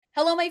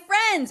Hello, my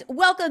friends.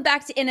 Welcome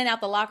back to In and Out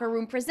the Locker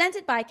Room,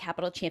 presented by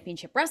Capital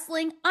Championship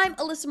Wrestling. I'm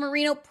Alyssa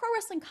Marino, pro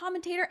wrestling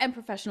commentator and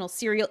professional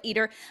serial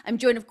eater. I'm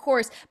joined, of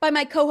course, by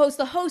my co-host,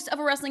 the host of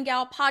a Wrestling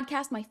Gal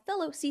podcast, my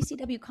fellow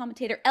CCW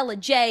commentator, Ella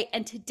J.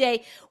 And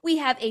today we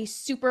have a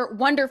super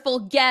wonderful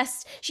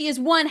guest. She is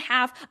one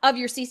half of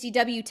your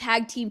CCW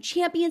Tag Team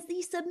Champions,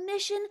 the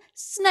Submission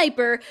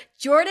Sniper,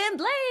 Jordan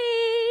Blade.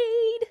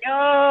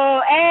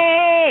 Yo,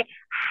 hey.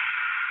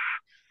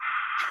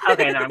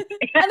 Okay, no, I'm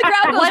And the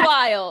crowd goes What?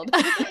 wild.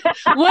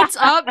 What's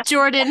up,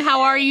 Jordan?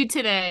 How are you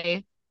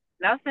today?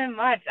 nothing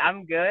much.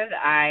 I'm good.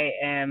 I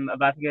am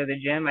about to go to the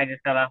gym. I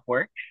just got off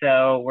work,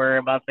 so we're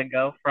about to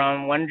go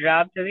from one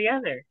job to the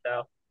other.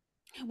 So,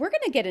 We're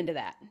going to get into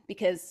that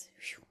because,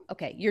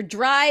 okay, your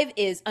drive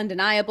is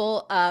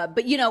undeniable.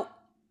 But,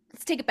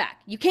 let's take it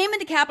back. You came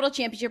into Capital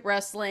Championship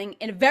Wrestling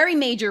in a very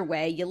major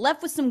way. You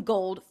left with some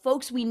gold.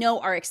 Folks we know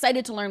are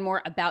excited to learn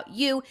more about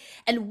you.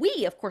 And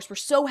we, of course, were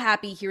so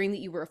happy hearing that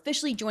you were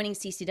officially joining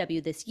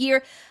CCW this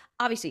year.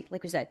 Obviously,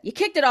 like we said, you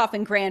kicked it off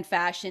in grand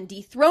fashion,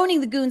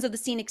 dethroning the Goons of the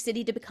Scenic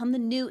City to become the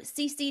new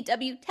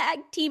CCW Tag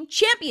Team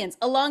Champions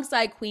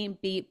alongside Queen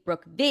Bee,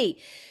 Brooke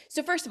V.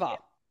 So first of all,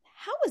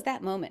 how was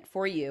that moment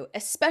for you,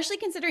 especially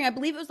considering I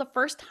believe it was the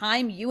first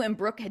time you and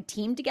Brooke had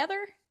teamed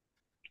together?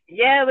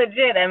 yeah,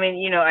 legit. I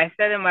mean, I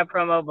said in my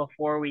promo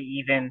before we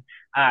even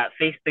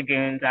faced the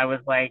goons, I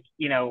was like,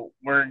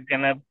 we're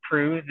gonna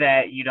prove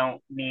that you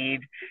don't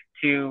need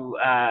to,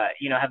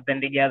 have been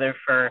together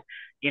for,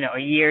 a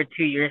year,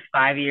 2 years,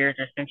 5 years,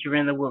 or since you were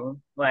in the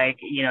womb. Like,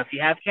 if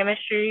you have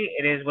chemistry,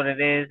 it is what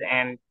it is.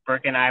 And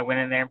Brooke and I went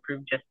in there and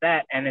proved just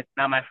that. And it's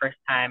not my first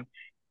time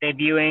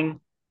debuting,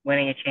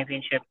 winning a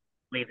championship,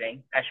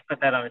 leaving. I should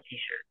put that on a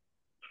t-shirt.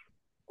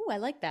 Oh, I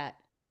like that.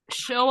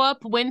 Show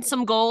up, win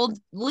some gold,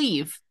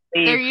 leave.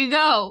 There Leave. you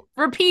go.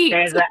 Repeat.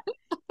 There's that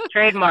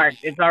trademarked.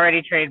 It's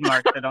already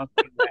trademarked, so don't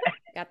do that.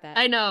 Got that.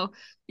 I know.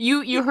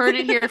 You heard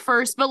it here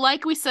first, but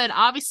like we said,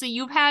 obviously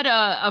you've had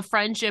a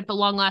friendship, a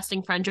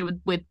long-lasting friendship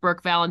with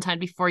Brooke Valentine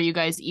before you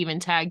guys even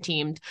tag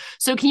teamed.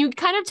 So can you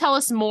kind of tell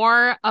us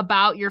more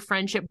about your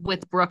friendship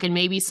with Brooke and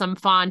maybe some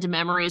fond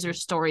memories or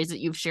stories that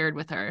you've shared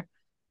with her?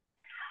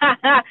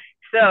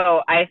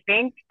 So I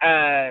think,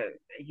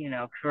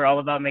 'cause we're all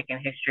about making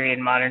history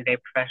in modern day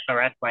professional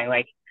wrestling.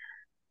 Like,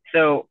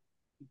 so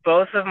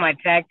both of my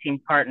tag team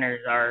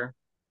partners are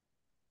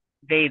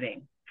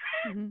dating,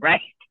 Mhm.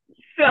 right?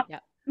 So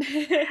Yep.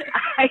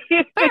 I have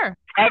been Fair.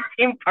 tag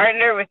team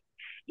partner with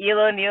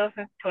Elo Neal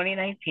since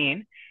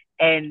 2019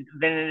 and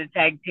been in a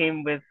tag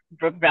team with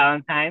Brooke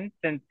Valentine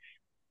since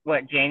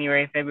what,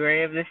 January,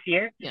 February of this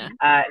year. Yeah.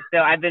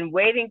 So I've been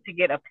waiting to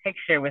get a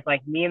picture with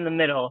like me in the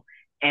middle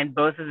and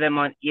both of them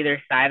on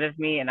either side of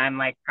me, and I'm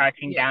like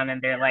crouching Yeah. down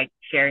and they're like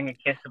sharing a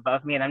kiss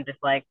above me, and I'm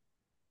just like,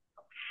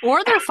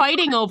 Or they're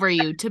fighting over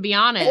you, to be It's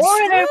honest.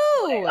 or they're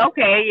true.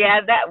 okay,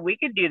 yeah, that we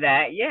could do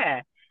that,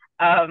 yeah.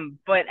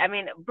 But I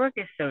mean, Brooke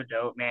is so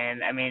dope,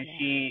 man. I mean, Yeah.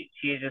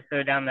 she is just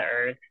so down to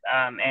earth.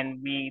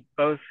 And we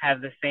both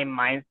have the same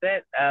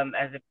mindset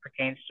as it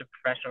pertains to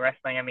professional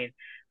wrestling. I mean,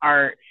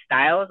 our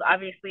styles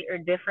obviously are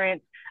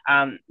different,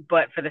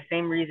 but for the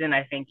same reason,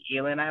 I think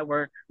Eel and I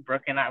work,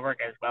 Brooke and I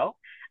work as well,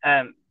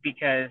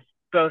 because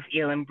both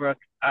Eel and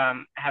Brooke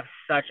have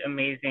such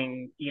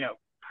amazing,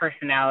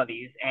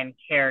 personalities and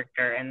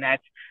character, and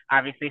that's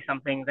obviously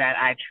something that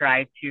I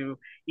try to,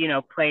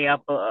 play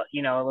up, a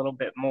little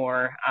bit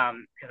more,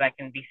 because I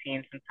can be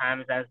seen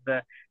sometimes as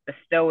the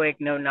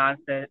stoic, no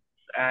nonsense,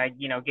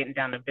 getting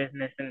down to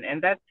business,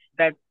 and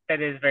that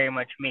is very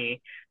much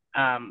me.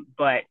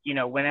 But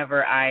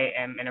whenever I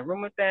am in a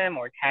room with them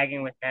or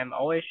tagging with them,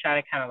 always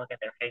try to kind of look at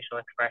their facial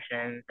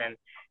expressions and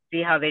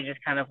see how they just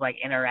kind of like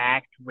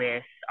interact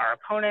with our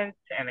opponents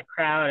and the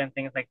crowd and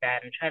things like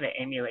that, and try to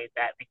emulate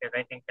that because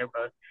I think they're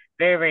both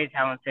very, very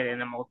talented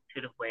in a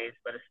multitude of ways,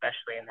 but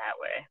especially in that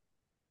way.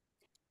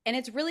 And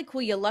it's really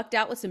cool. You lucked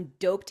out with some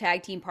dope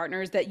tag team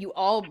partners that you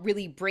all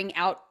really bring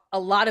out a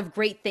lot of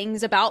great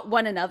things about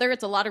one another.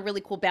 It's a lot of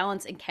really cool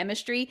balance and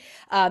chemistry.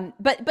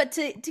 But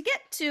to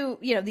get to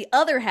the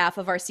other half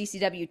of our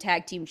CCW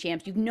tag team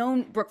champs, you've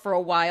known Brooke for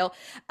a while,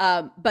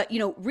 but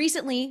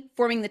recently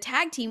forming the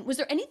tag team. Was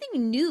there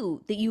anything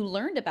new that you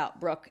learned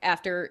about Brooke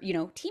after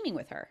teaming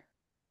with her?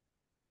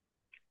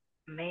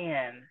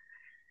 Man,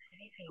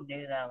 anything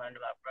new that I learned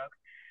about Brooke?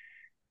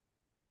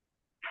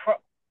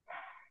 Pro-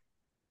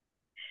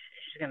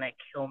 She's gonna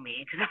kill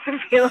me because I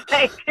feel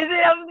like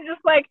I'm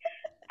just like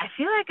I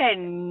feel like I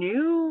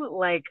knew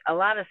like a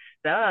lot of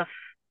stuff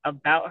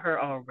about her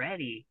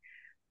already,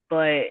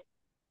 but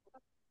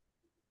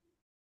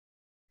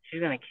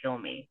she's gonna kill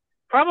me.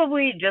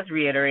 Probably just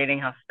reiterating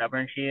how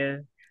stubborn she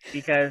is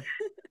because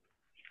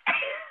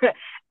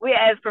we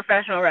as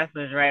professional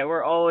wrestlers, right?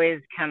 We're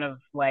always kind of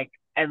like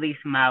at least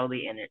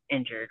mildly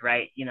injured,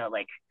 right?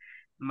 Like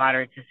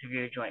moderate to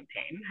severe joint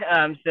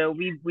pain. So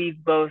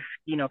we've both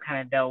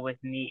kind of dealt with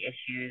knee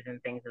issues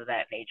and things of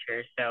that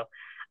nature. So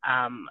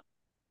um,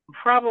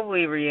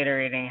 probably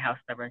reiterating how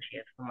stubborn she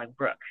is. I'm like,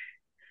 Brooke,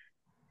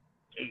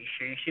 are you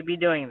sure you should be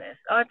doing this?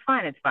 Oh, it's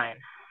fine, it's fine.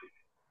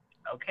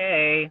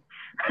 okay.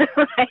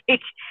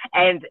 Like,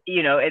 and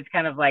it's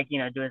kind of like,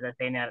 do as I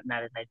say, not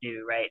as I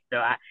do, right?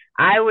 So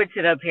I would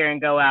sit up here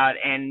and go out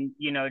and,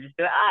 just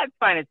be like,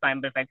 it's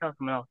fine. But if I tell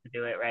someone else to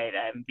do it, right,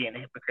 I'm being a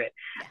hypocrite.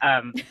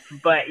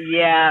 But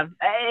yeah,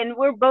 and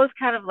we're both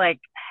kind of like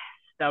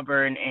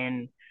stubborn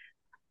in,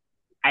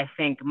 I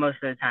think, most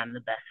of the time the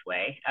best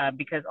way,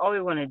 because all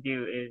we want to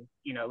do is,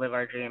 live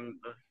our dream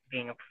of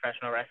being a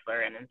professional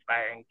wrestler and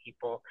inspiring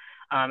people.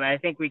 And I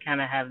think we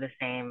kind of have the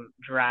same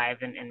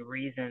drive and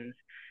reasons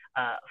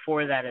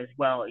for that as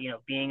well,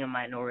 being a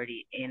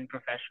minority in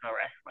professional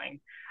wrestling.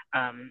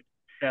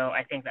 So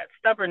I think that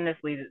stubbornness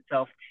leads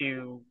itself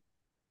to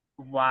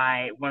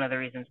one of the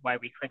reasons why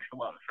we click so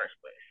well in the first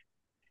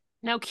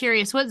Now,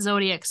 curious, what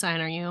zodiac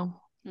sign are you?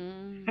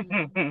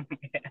 Mm.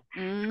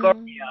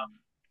 Scorpio.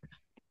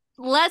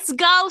 Let's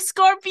go,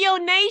 Scorpio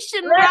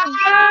Nation!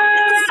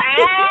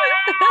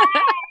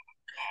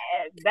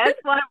 That's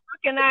why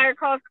Brooke and I are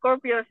called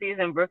Scorpio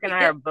season. Brooke and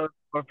I are both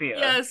Scorpios.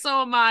 Yeah,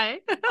 so am I.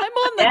 I'm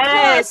on the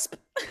cusp.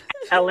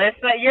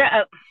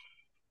 Alyssa,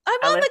 I'm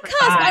on the cusp.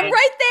 I'm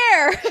right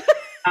there.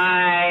 All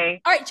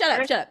right,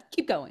 shut up.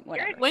 Keep going.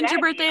 Whatever. When's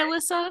your birthday,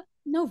 Alyssa?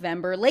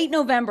 November, late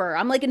November.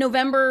 I'm like a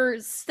November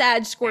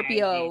Sag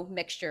Scorpio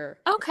mixture.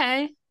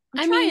 Okay.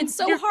 I'm trying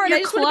so hard. You're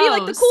I just want to be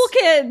like the cool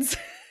kids.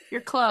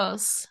 You're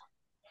close.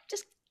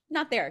 Just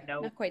not there.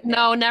 Nope. Not quite there.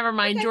 No, never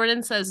mind. Okay.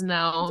 Jordan says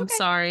no. I'm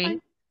sorry.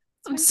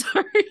 I'm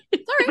sorry.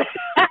 Sorry.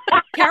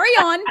 Carry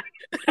on.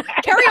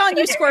 Carry on,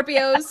 you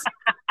Scorpios.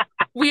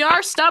 We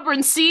are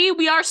stubborn. See,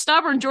 we are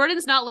stubborn.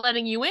 Jordan's not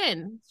letting you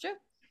in. It's true.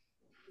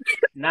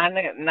 Not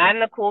in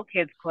the cool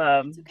kids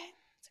club. It's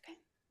okay.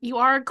 You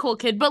are a cool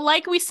kid. But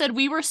like we said,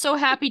 we were so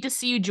happy to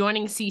see you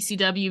joining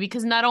CCW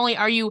because not only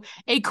are you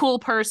a cool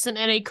person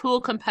and a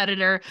cool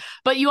competitor,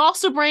 but you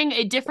also bring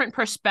a different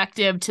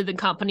perspective to the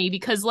company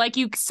because like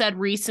you said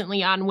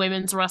recently on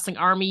Women's Wrestling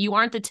Army, you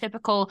aren't the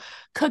typical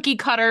cookie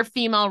cutter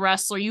female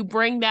wrestler. You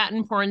bring that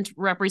important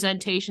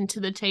representation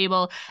to the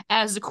table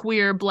as a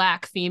queer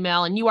Black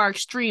female, and you are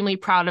extremely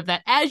proud of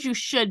that, as you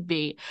should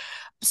be.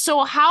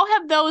 So how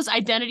have those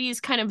identities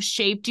kind of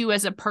shaped you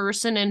as a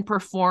person and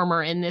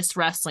performer in this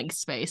wrestling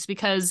space?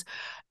 Because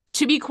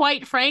to be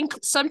quite frank,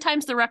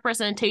 sometimes the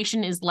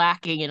representation is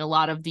lacking in a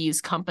lot of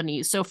these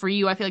companies. So for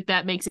you, I feel like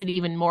that makes it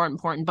even more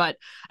important, but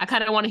I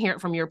kind of want to hear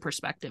it from your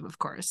perspective, of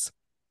course.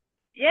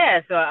 Yeah,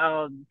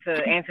 so to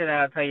answer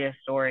that, I'll tell you a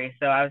story.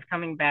 So I was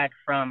coming back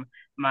from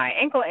my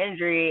ankle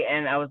injury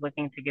and I was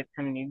looking to get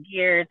some new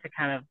gear to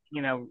kind of,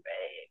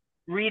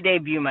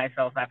 re-debut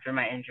myself after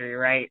my injury,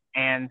 right?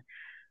 And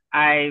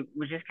I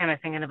was just kind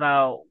of thinking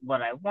about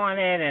what I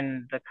wanted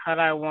and the cut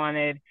I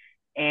wanted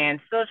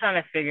and still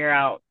trying to figure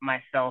out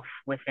myself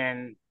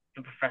within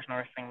the professional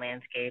wrestling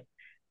landscape.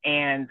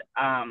 And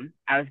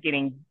I was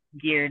getting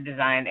gear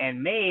designed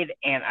and made,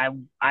 and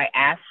I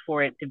asked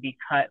for it to be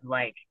cut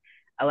like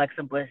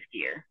Alexa Bliss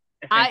gear.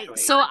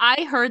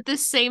 I heard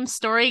this same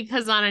story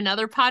because on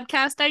another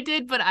podcast I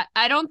did, but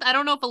I don't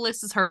know if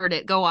Alyssa's heard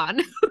it. Go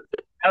on.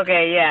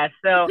 Okay, yeah.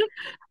 So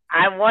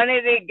I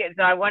wanted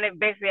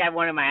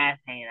my ass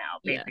hanging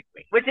out,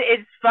 basically, which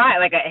is fine.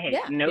 Like,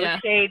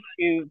 shade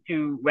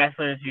to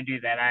wrestlers who do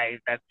that.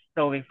 That's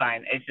totally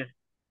fine. It's just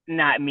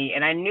not me,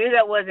 and I knew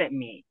that wasn't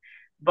me,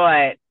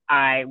 but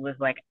I was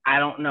like, I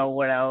don't know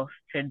what else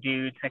to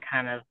do to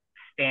kind of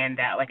stand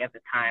out. Like at the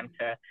time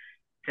to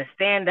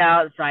stand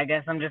out, so I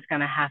guess I'm just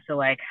gonna have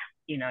to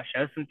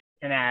show some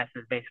ass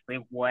is basically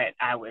what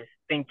I was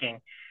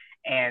thinking,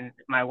 and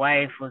my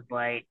wife was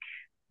like,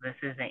 this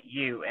isn't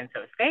you. And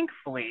so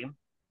thankfully,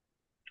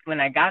 when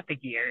I got the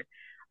gear,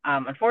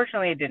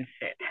 unfortunately it didn't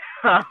fit.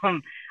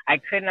 I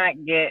could not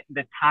get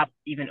the top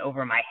even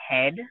over my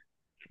head.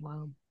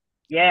 Wow.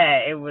 Yeah,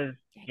 it was,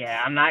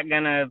 I'm not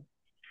gonna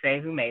say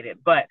who made it,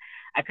 but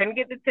I couldn't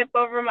get the tip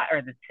over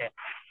the tip.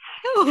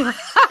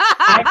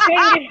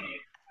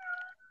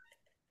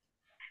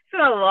 It's been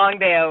a long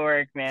day at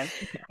work, man.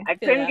 I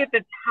couldn't get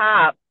the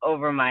top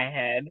over my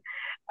head.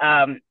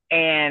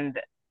 And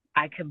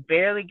I could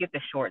barely get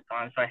the shorts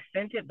on. So I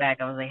sent it back.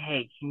 I was like,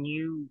 hey, can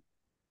you,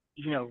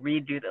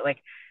 redo that? Like,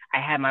 I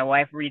had my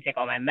wife retake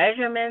all my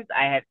measurements.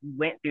 I had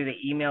went through the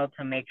email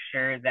to make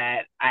sure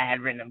that I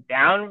had written them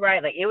down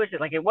right. Like, it was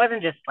just like, it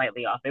wasn't just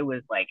slightly off. It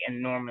was like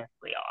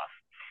enormously off.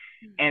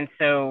 And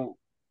so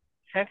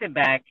sent it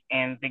back,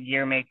 and the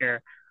gear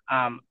maker,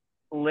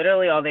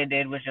 literally all they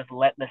did was just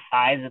let the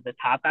sides of the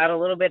top out a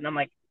little bit. And I'm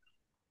like,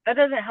 that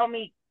doesn't help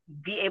me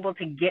be able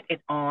to get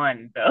it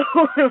on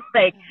though.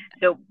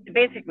 So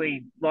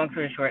basically, long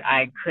story short,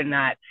 I could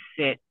not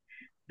fit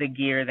the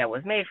gear that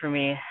was made for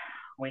me.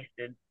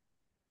 Wasted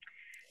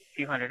a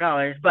few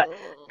 $100s, but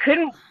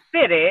couldn't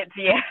fit it.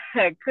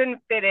 Couldn't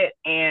fit it.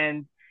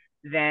 And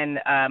then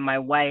my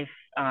wife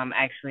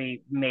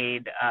actually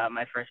made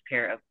my first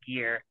pair of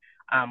gear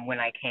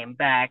when I came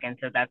back, and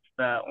so that's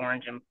the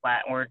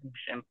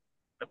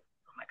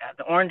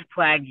the orange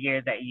plaid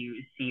gear that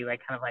you see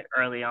like kind of like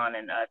early on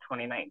in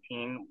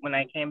 2019 when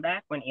I came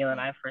back, when Ela and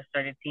I first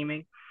started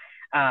teaming.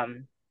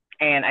 And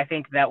I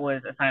think that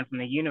was a sign from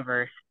the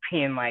universe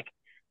being like,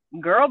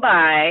 girl,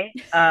 bye.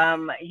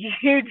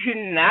 You do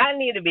not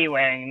need to be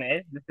wearing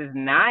this. This is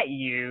not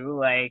you.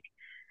 Like,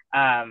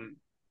 um,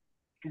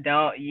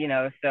 don't,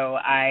 so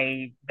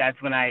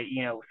that's when I,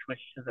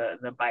 switched to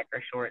the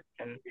biker shorts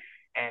and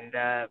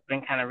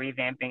been kind of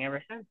revamping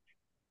ever since.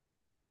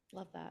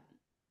 Love that.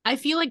 I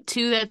feel like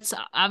too that's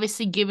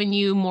obviously given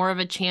you more of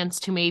a chance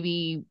to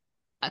maybe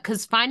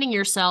because finding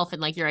yourself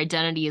and like your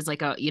identity is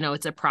like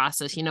it's a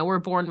process. We're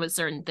born with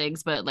certain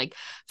things, but like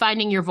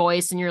finding your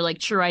voice and your like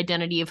true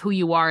identity of who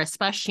you are,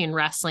 especially in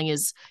wrestling,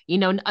 is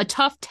a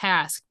tough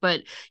task.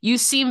 But you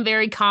seem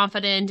very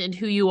confident in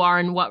who you are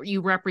and what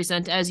you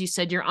represent. As you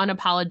said, you're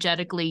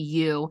unapologetically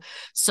you.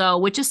 So,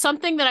 which is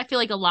something that I feel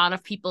like a lot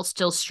of people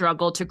still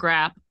struggle to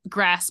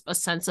grasp a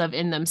sense of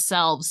in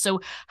themselves. So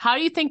how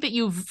do you think that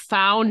you've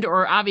found,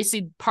 or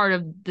obviously part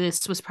of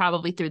this was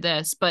probably through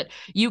this, but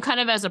you kind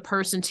of as a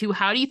person too,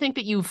 how do you think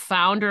that you've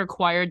found or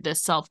acquired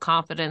this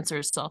self-confidence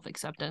or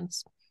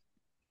self-acceptance?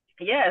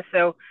 Yeah,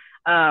 so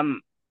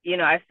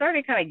I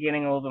started kind of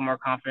getting a little bit more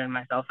confident in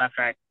myself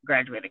after I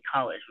graduated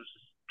college, which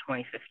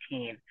was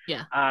 2015.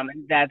 Yeah. And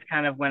that's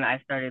kind of when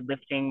I started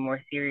lifting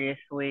more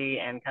seriously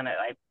and kind of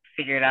I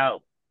figured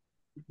out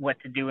what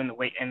to do in the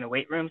weight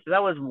room. So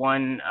that was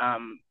one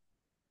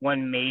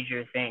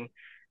major thing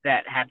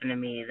that happened to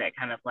me that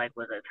kind of like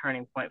was a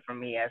turning point for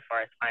me as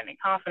far as finding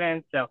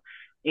confidence. So,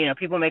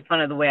 people make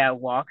fun of the way I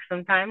walk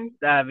sometimes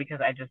because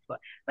I just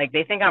like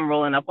they think I'm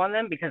rolling up on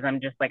them because I'm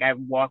just like I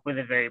walk with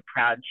a very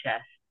proud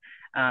chest.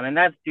 And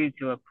that's due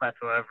to a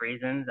plethora of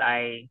reasons.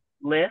 I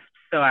lift,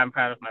 so I'm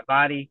proud of my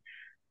body.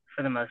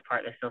 For the most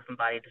part, there's still some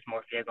body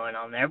dysmorphia going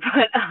on there,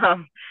 but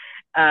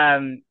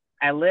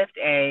I lift.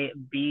 A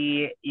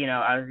B,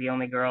 I was the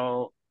only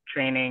girl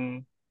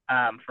training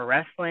for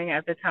wrestling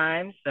at the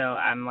time, so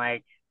I'm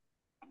like,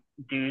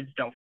 dudes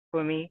don't f-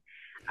 with me.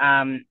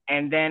 And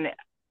then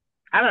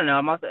I don't know.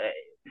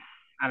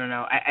 I don't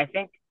know. I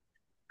think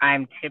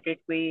I'm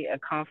typically a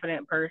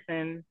confident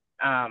person.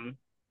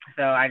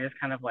 So I just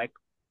kind of like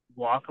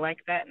walk like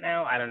that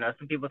now. I don't know.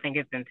 Some people think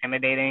it's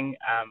intimidating,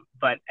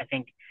 but I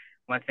think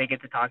once they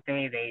get to talk to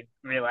me, they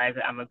realize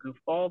that I'm a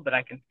goofball, but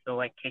I can still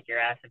like kick your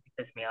ass if you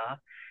piss me off.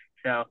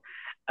 So,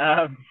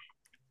 um,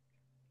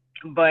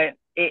 but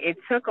it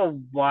took a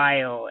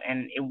while,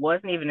 and it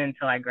wasn't even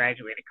until I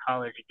graduated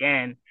college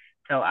again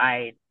till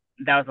I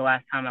that was the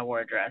last time I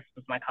wore a dress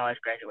was my college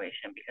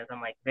graduation because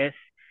I'm like this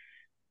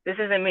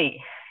isn't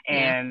me,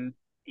 Yeah. and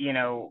you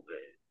know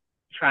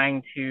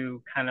trying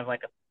to kind of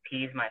like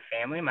appease my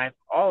family. My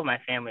all of my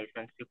family has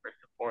been super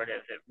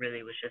supportive. It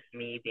really was just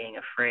me being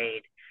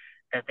afraid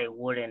that they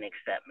wouldn't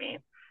accept me.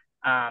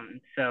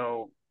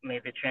 So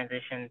made the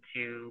transition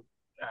to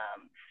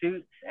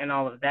suits and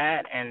all of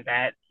that, and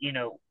that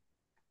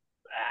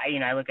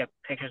I look at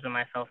pictures of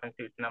myself in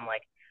suits, and I'm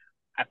like,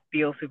 I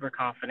feel super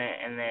confident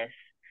in this.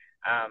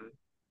 Um,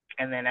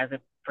 and then as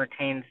it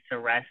pertains to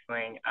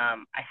wrestling,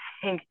 I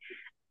think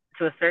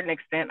to a certain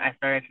extent, I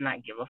started to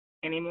not give a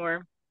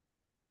anymore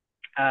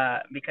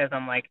because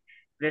I'm like,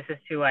 this is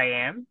who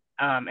I am,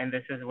 and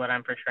this is what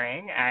I'm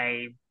portraying.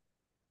 I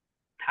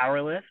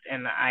power lift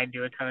and I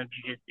do a ton of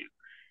jujitsu,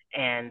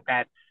 and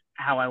that's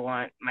how I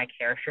want my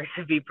character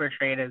to be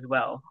portrayed as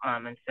well.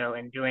 And so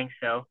in doing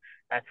so,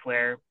 that's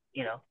where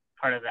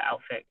part of the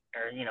outfit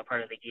or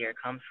part of the gear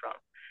comes from.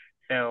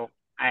 So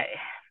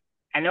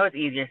I know it's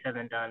easier said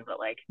than done, but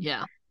like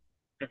Yeah.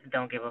 just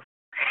don't give a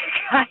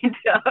kind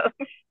of.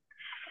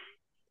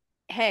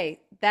 Hey,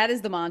 that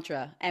is the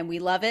mantra, and we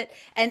love it.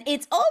 And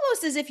it's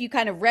almost as if you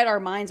kind of read our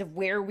minds of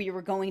where we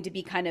were going to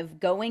be kind of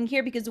going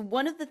here, because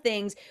one of the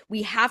things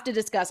we have to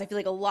discuss, I feel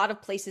like a lot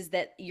of places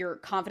that your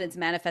confidence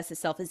manifests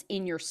itself is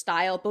in your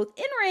style, both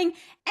in ring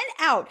and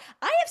out.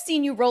 I have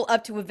seen you roll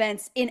up to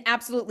events in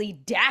absolutely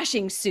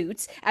dashing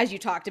suits, as you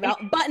talked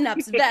about, button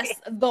ups,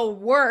 vests, the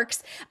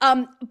works.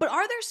 But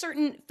are there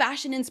certain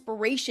fashion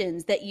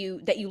inspirations that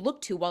you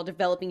look to while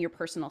developing your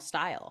personal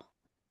style?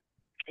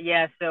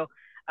 Yeah, so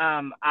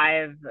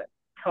I've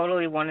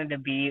totally wanted to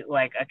be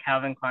like a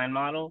Calvin Klein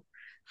model.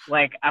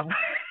 Like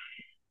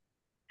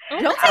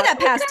Don't say Okay. that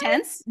past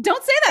tense.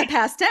 Don't say that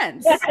past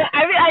tense.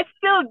 I mean, I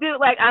still do.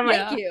 Like, I'm like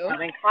Thank Yeah. you.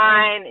 Calvin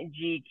Klein,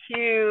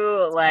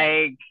 GQ,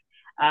 like,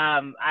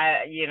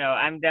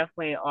 I'm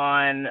definitely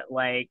on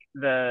like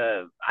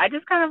I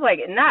just kind of like,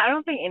 not, I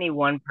don't think any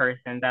one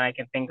person that I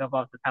can think of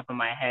off the top of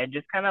my head,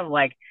 just kind of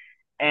like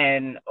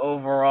an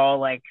overall,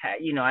 like,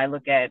 I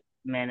look at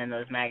men in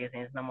those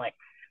magazines and I'm like,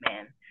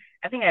 man,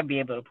 I think I'd be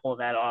able to pull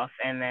that off.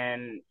 And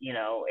then,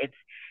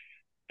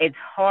 it's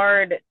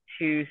hard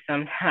to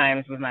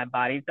sometimes with my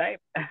body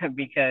type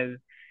because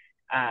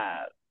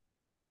uh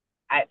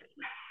I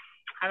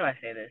how do I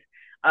say this?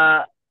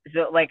 Uh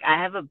so like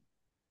I have a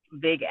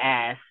big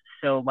ass,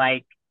 so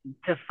like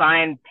to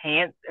find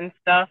pants and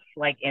stuff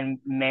like in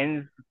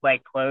men's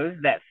like clothes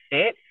that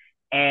fit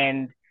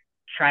and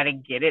try to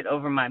get it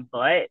over my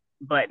butt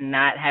but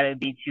not have it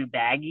be too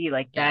baggy,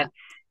 like Yeah. that's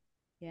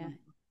Yeah.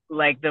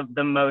 like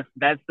the most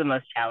that's the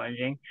most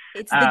challenging.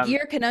 It's the Um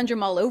gear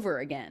conundrum all over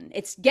again.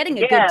 It's getting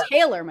a good yeah,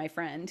 tailor, my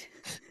friend.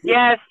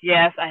 yes,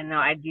 I know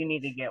I do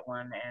need to get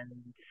one, and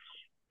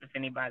if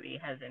anybody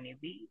has any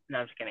leads. No,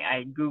 I'm just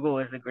kidding. Google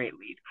is a great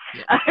lead,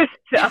 Yeah.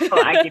 so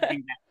I can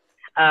do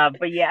that.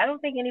 But yeah, I don't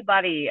think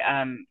anybody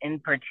in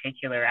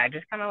particular. I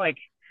just kind of like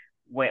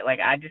wait, like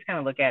I just kind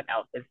of look at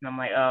outfits and I'm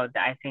like, oh,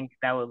 I think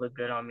that would look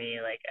good on me.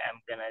 Like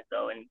I'm gonna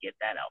go and get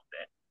that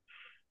outfit.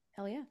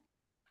 Hell yeah.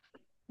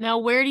 Now,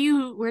 where do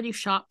you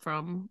shop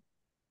from?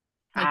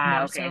 Like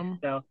more Okay, so.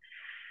 so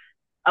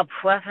a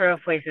plethora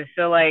of places.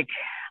 So like,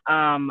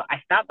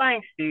 I stopped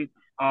buying suits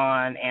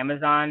on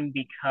Amazon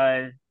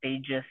because they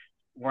just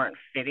weren't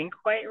fitting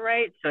quite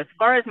right. So as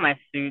far as my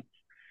suits,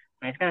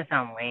 I mean, it's gonna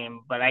sound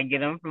lame, but I get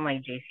them from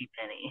like J.C.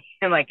 Penney,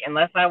 and like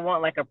unless I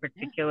want like a Yeah.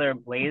 particular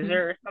Mhm.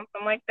 blazer or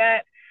something like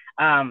that,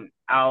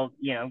 I'll go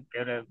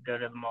to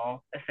the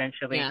mall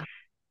essentially. Yeah.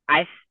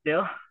 I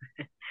still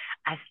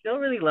I still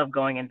really love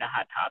going into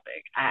Hot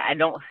Topic. I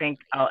don't think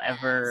I'll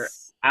ever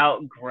Yes.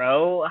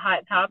 outgrow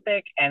Hot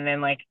Topic, and then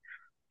like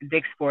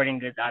Dick's Sporting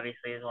Goods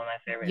obviously is one of my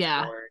favorite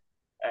Yeah. stores.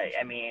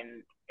 I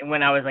mean,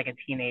 when I was like a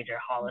teenager,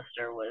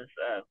 Hollister was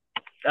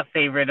a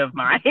favorite of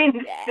mine.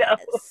 So,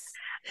 Yes.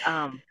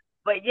 um,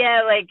 but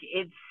yeah, like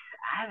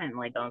I haven't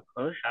like gone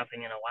clothes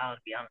shopping in a while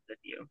to be honest with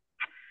you.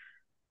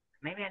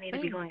 Maybe I need to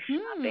be Fair. going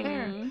shopping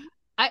Fair. Hmm. again.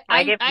 I I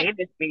I get I paid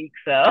this week,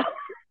 so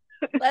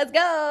Let's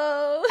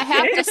go. I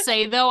have to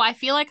say though, I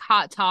feel like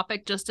Hot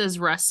Topic, just as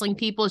wrestling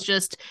people, is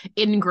just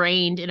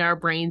ingrained in our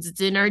brains.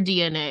 It's in our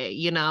DNA,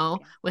 Yeah.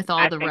 with all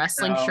I the think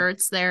wrestling so.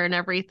 shirts there and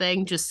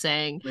everything. Just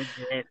saying.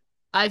 Legit.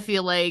 I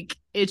feel like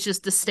it's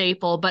just a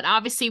staple. But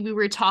obviously, we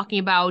were talking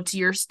about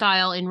your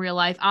style in real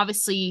life.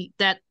 Obviously,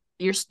 that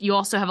you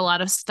also have a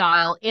lot of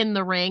style in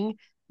the ring.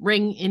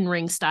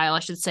 Ring style, I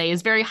should say,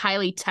 is very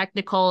highly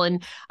technical.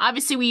 And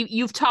obviously,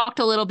 you've talked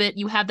a little bit.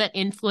 You have that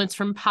influence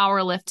from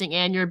powerlifting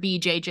and your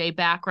BJJ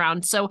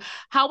background. So,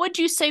 how would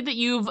you say that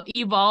you've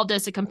evolved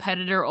as a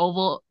competitor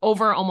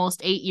over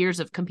almost 8 years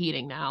of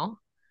competing now?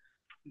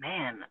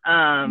 Man,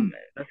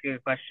 that's a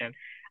good question.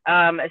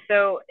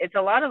 So it's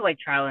a lot of like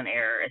trial and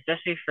error,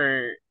 especially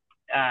for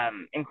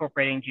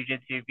incorporating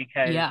jujitsu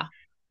because Yeah,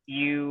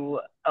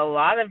 a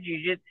lot of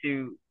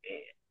jujitsu,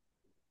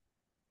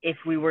 if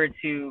we were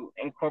to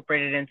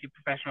incorporate it into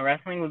professional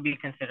wrestling, would be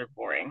considered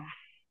boring.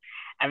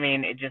 I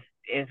mean, it just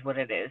is what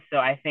it is. So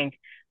I think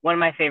one of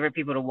my favorite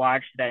people to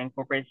watch that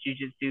incorporates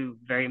jujitsu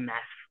very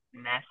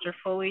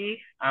masterfully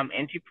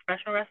into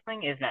professional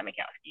wrestling is Matt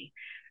Mikowski.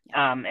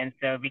 Yeah. And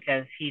so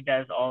because he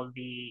does all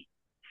the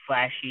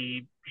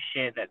flashy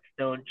shit that's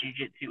still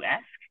jujitsu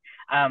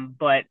esque,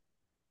 but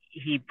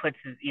he puts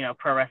his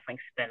pro wrestling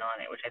spin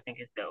on it, which I think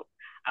is dope.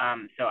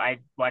 So I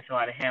watch a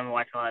lot of him,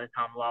 watch a lot of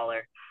Tom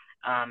Lawler,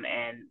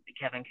 and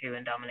Kevin Koo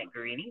and Dominic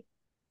Guarini,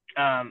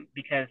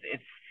 because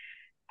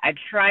I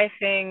try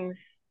things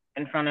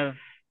in front of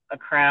a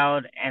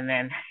crowd, and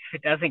then if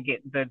it doesn't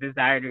get the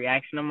desired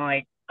reaction, I'm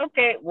like,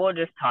 okay, we'll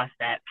just toss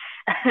that.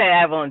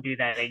 I won't do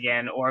that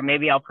again, or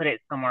maybe I'll put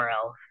it somewhere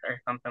else or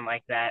something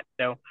like that.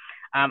 So,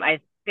 I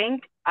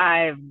think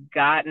I've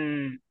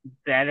gotten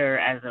better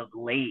as of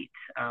late,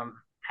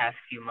 past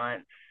few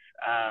months,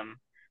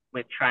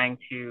 with trying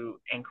to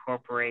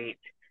incorporate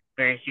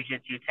various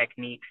jujitsu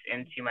techniques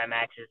into my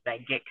matches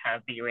that get kind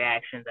of the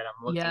reaction that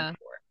I'm looking yeah.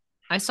 for.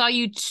 I saw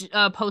you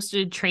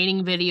posted a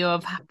training video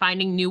of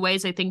finding new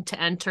ways, I think,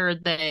 to enter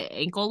the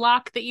ankle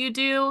lock that you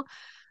do.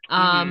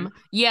 Mm-hmm.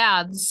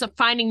 Yeah, so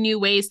finding new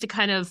ways to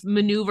kind of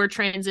maneuver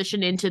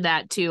transition into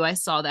that too. I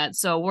saw that.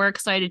 So we're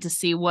excited to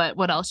see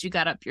what else you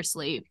got up your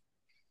sleeve.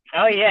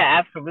 Oh yeah,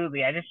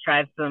 absolutely. I just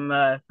tried some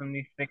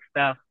new sick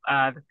stuff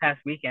this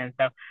past weekend.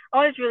 So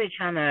always really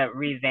trying to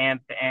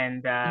revamp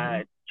and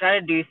Mhm. try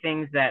to do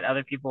things that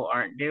other people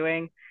aren't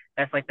doing.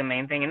 That's like the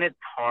main thing. And it's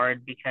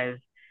hard because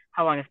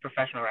how long has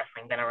professional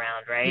wrestling been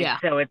around, right? Yeah.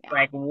 So it's Yeah.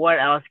 like what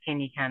else can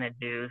you kind of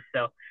do?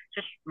 So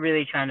just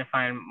really trying to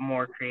find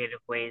more creative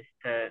ways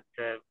to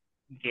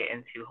get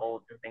into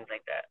holds and things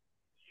like that.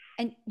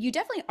 And you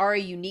definitely are a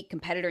unique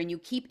competitor and you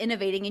keep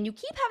innovating and you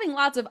keep having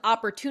lots of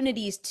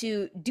opportunities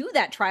to do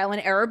that trial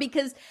and error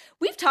because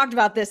we've talked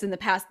about this in the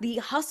past. The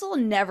hustle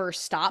never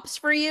stops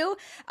for you.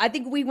 I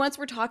think we once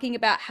were talking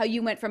about how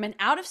you went from an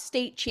out of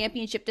state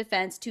championship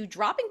defense to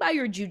dropping by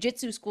your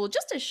jujitsu school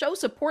just to show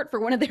support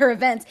for one of their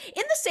events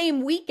in the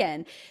same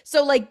weekend.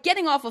 So, like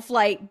getting off a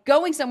flight,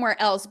 going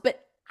somewhere else,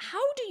 but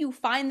how do you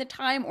find the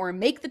time or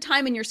make the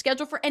time in your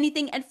schedule for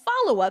anything and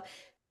follow up?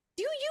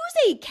 Do you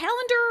use a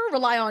calendar,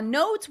 rely on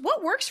notes?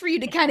 What works for you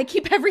to kind of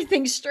keep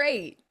everything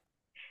straight?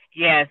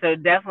 Yeah, so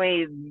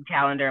definitely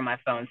calendar on my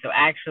phone. So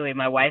actually,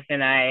 my wife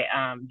and I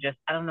just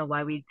I don't know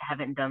why we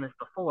haven't done this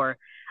before,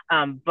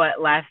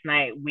 but last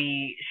night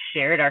we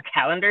shared our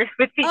calendars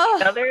with each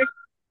Oh, other.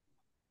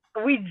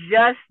 We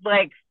just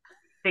like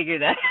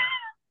figured that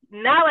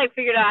not like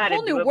figured out how to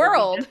whole new do it, but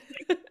we just world.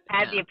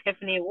 had the Yeah.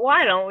 epiphany.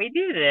 Why don't we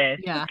do this?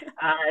 Yeah.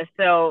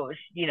 So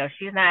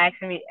she's not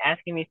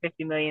asking me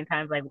 50 million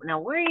times like, now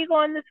where are you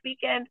going this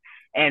weekend,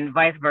 and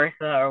vice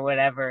versa or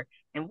whatever.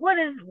 And what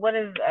does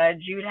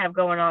Jude have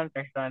going on with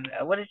her son?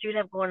 What does Jude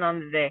have going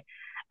on today?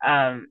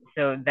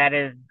 So that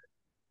is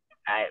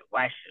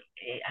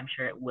I'm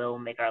sure it will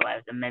make our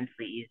lives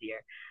immensely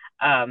easier.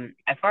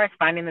 As far as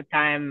finding the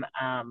time,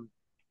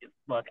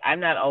 look, I'm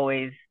not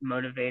always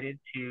motivated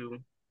to,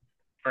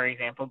 for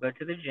example, go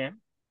to the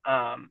gym.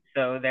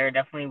 So there are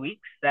definitely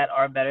weeks that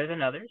are better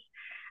than others.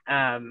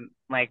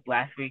 Like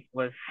last week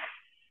was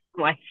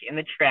like in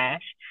the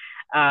trash.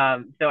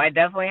 So I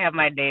definitely have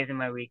my days and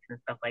my weeks and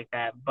stuff like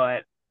that.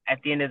 But at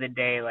the end of the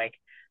day, like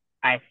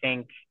I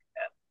think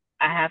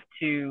I have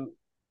to.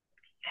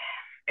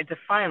 It's a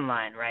fine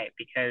line, right?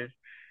 Because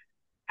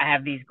I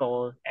have these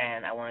goals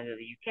and I want to go to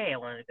the UK. I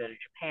want to go to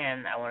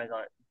Japan. I want to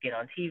go get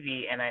on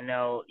TV. And I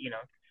know,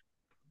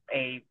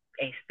 a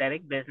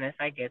aesthetic business.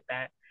 I get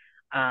that.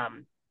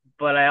 Um,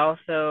 but I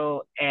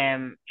also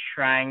am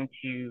trying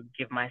to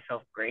give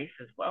myself grace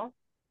as well.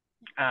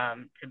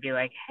 To be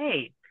like,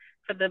 hey,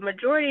 for the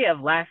majority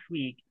of last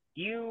week,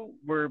 you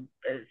were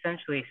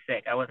essentially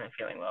sick. I wasn't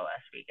feeling well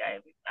last week.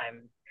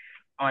 I'm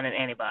on an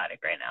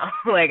antibiotic right now.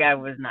 Like I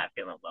was not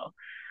feeling well.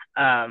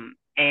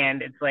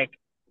 And it's like,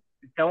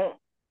 don't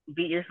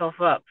beat yourself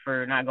up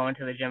for not going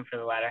to the gym for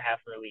the latter half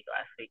of the week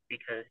last week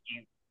because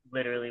you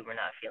literally were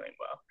not feeling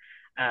well.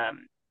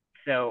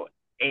 So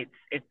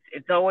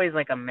it's always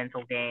like a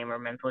mental game or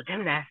mental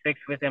gymnastics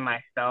within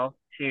myself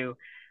to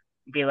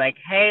be like,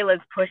 hey,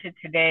 let's push it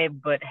today,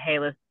 but hey,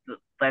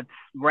 let's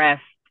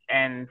rest.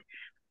 And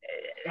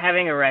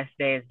having a rest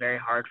day is very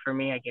hard for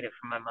me. I get it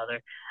from my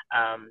mother,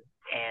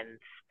 and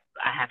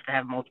I have to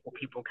have multiple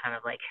people kind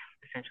of like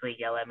essentially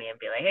yell at me and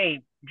be like,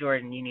 hey,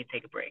 Jordan, you need to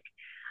take a break.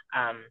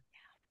 Um,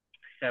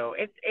 so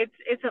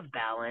it's a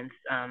balance,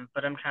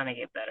 but I'm trying to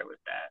get better with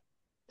that.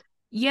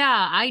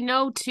 Yeah, I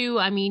know too.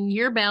 I mean,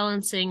 you're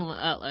balancing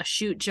a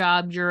shoot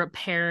job, you're a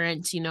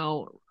parent,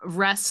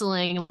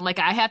 wrestling. Like,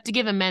 I have to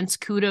give immense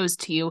kudos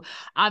to you.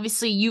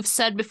 Obviously, you've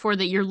said before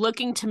that you're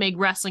looking to make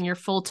wrestling your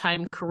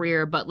full-time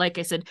career, but like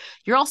I said,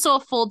 you're also a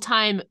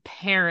full-time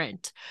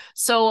parent.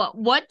 So,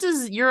 what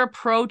does your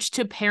approach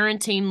to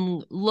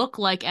parenting look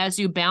like as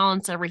you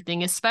balance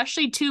everything,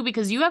 especially too,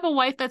 because you have a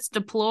wife that's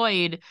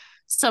deployed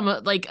some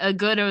like a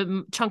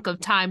good chunk of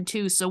time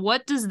too. So,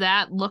 what does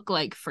that look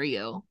like for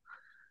you?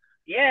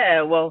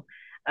 Yeah, well,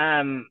 so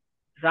I'm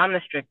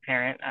the strict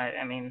parent.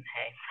 I mean,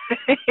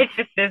 hey, it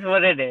just is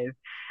what it is.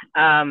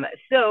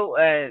 So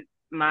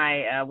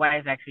my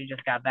wife actually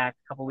just got back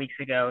a couple weeks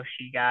ago.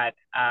 She got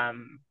 100%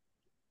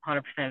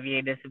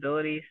 VA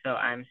disability, so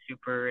I'm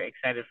super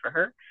excited for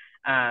her.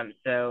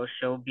 So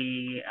she'll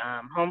be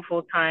home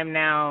full time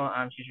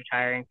now. She's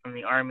retiring from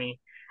the Army.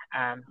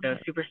 So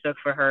super stoked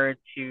for her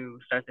to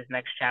start this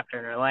next chapter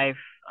in her life.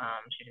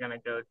 She's gonna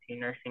go to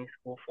nursing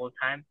school full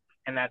time,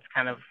 and that's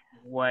kind of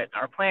what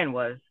our plan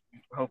was,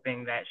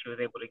 hoping that she was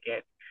able to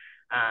get,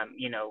 um,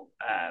 you know,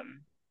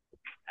 um,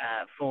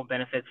 full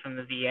benefits from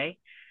the VA,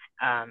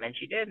 and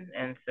she did.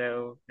 And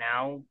so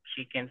now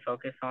she can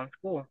focus on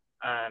school.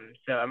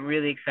 So I'm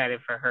really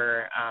excited for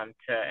her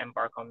to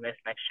embark on this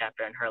next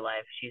chapter in her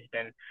life. She's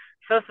been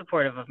so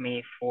supportive of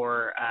me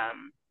for,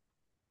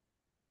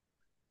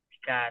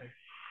 God,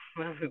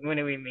 when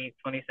did we meet?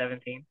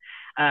 2017.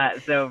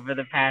 So for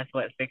the past,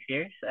 6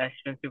 years,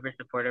 she's been super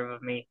supportive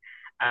of me.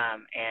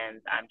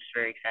 And I'm just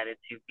very excited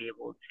to be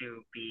able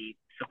to be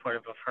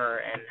supportive of her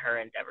and her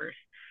endeavors.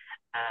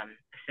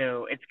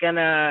 So it's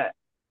gonna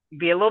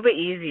be a little bit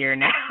easier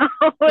now.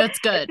 That's It's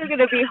good. still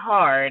gonna be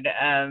hard,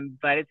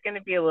 but it's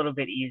gonna be a little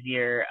bit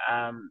easier.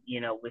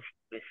 With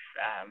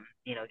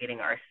getting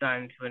our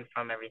son to and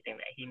from everything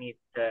that he needs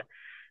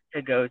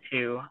to go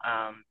to.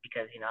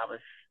 Because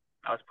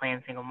I was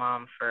playing single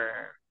mom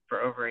for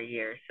over a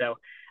year, so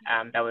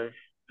that was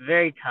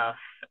very tough.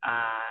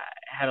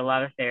 Had a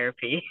lot of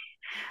therapy,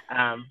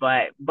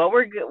 but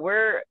we're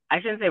good. I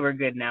shouldn't say we're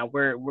good now.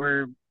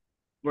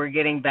 We're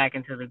getting back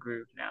into the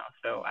groove now.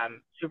 So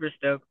I'm super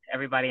stoked.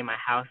 Everybody in my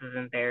house is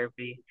in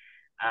therapy.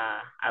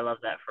 I love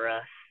that for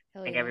us.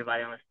 Hell I think yeah.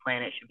 everybody on this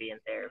planet should be in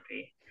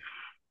therapy.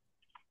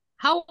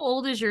 How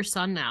old is your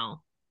son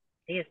now?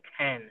 He is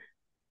 10.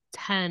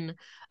 10.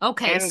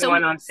 Okay, 10 so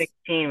going on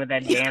 16 with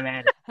that damn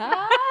attitude.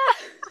 Ah.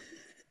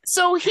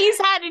 he's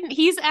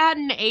at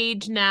an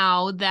age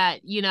now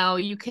that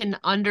you can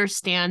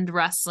understand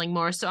wrestling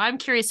more. So I'm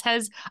curious,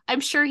 I'm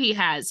sure he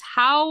has.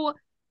 How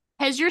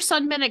has your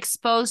son been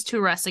exposed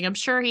to wrestling? I'm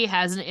sure he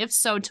has, and if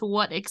so, to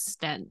what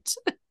extent?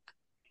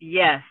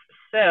 Yes.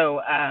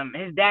 So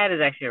his dad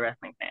is actually a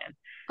wrestling fan.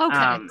 Okay.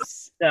 Um,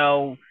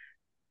 so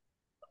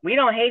we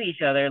don't hate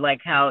each other like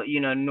how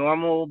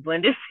normal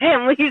blended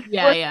families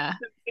Yeah, would. yeah.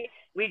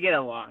 We get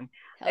along,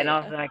 Hell and yeah.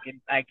 also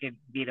I could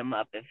beat him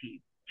up if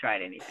he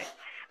tried anything.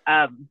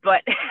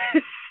 But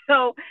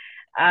so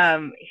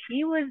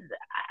he was.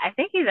 I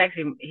think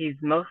he's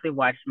mostly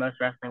watched most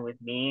wrestling with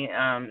me.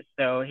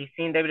 So he's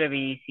seen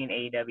WWE, seen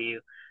AEW.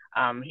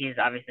 He's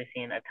obviously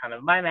seen a ton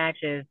of my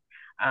matches.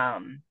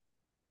 Um,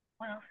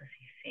 what else has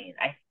he seen?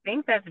 I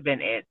think that's been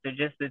it. So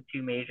just the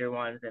two major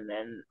ones, and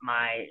then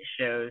my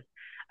shows.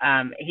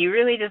 He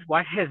really just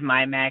watches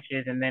my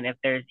matches, and then if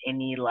there's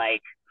any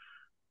like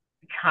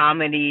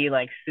comedy,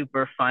 like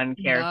super fun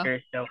Yeah.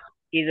 characters. So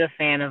he's a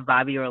fan of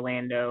Bobby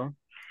Orlando.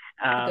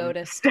 The Um,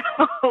 goatist. so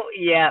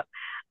yeah.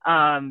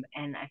 And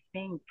I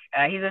think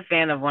he's a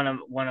fan of one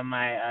of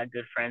my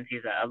good friends.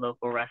 He's a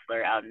local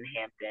wrestler out in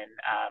Hampton,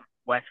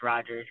 Wes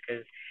Rogers,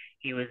 because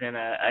he was in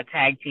a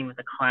tag team with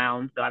a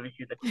clown. So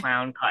obviously the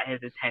clown caught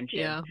his attention.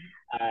 Yeah.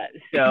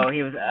 So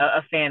he was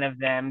a fan of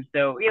them.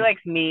 So he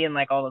likes me and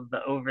like all of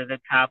the over the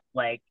top,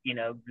 like,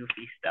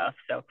 goofy stuff.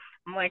 So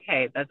I'm like,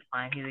 hey, that's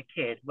fine. He's a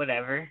kid,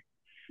 whatever.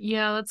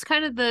 Yeah, that's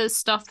kind of the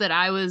stuff that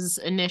I was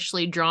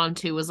initially drawn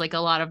to, was like a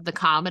lot of the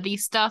comedy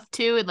stuff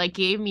too. It like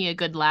gave me a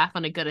good laugh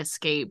and a good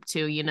escape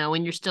too,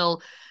 when you're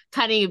still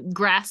kind of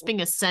grasping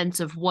a sense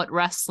of what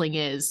wrestling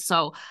is.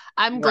 So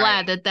I'm glad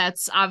Right. that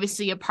that's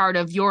obviously a part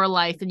of your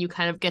life and you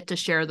kind of get to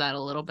share that a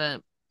little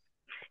bit.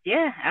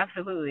 Yeah,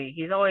 absolutely.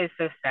 He's always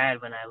so sad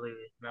when I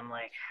lose. And I'm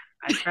like,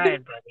 I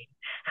tried,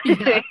 Yeah.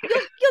 buddy.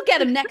 You'll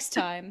get him next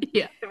time.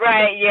 Yeah.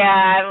 Right,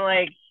 yeah. I'm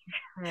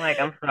like,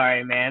 I'm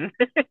sorry, man.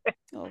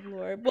 Oh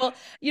Lord. Well,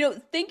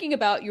 thinking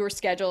about your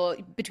schedule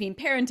between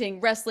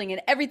parenting, wrestling,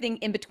 and everything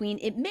in between,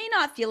 it may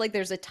not feel like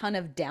there's a ton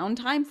of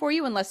downtime for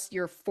you unless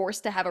you're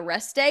forced to have a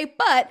rest day.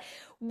 But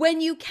when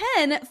you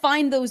can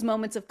find those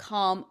moments of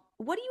calm,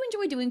 what do you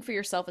enjoy doing for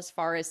yourself as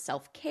far as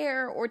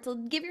self-care or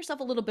to give yourself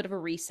a little bit of a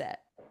reset?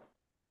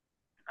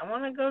 I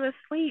want to go to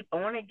sleep. I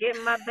want to get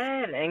in my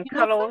bed and You know,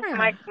 cuddle with fair.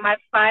 my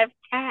five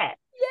cats.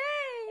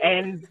 Yay!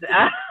 And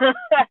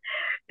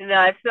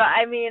no, so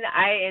I mean,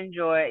 I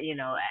enjoy,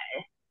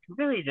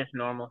 really just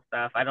normal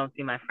stuff. I don't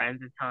see my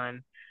friends a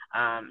ton.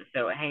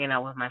 So hanging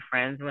out with my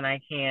friends when I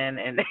can,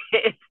 and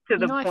it's to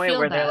the I point feel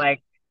where they're that.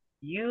 like,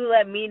 "You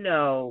let me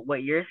know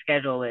what your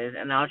schedule is,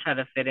 and I'll try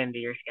to fit into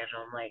your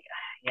schedule." I'm like,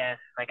 "Yes,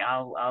 like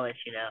I'll let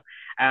you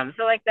know."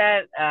 So like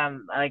that. I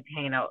like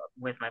hanging out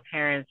with my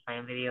parents,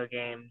 playing video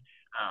games.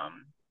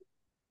 Um,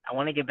 I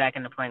want to get back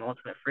into playing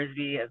Ultimate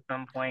Frisbee at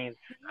some point.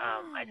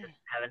 I just Yeah.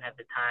 haven't had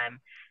the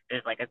time.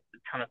 There's like a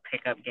ton of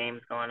pickup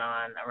games going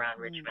on around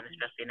Richmond, Mhm.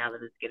 especially now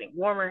that it's getting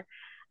warmer.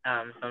 So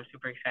I'm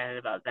super excited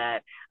about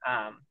that.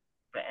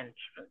 And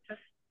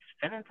just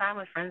spending time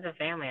with friends and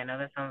family. I know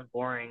that sounds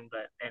boring,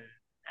 but then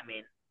I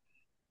mean,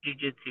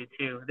 jujitsu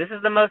too. This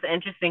is the most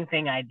interesting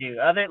thing I do.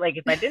 Other like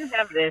if I didn't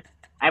have this,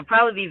 I'd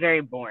probably be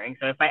very boring.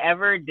 So if I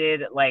ever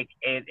did like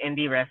an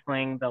indie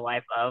wrestling, the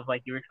life of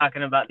like you were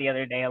talking about the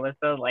other day,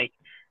 Alyssa, like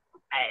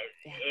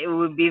Yeah. it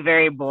would be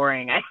very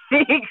boring. I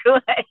think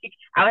like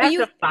I would Are have you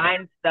to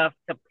find stuff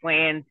to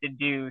plan to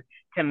do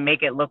to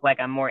make it look like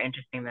I'm more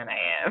interesting than I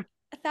am.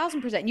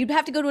 1,000%? You'd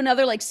have to go to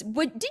another didn't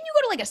you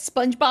go to like a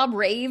SpongeBob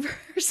rave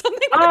or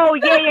something like Oh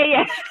yeah, yeah,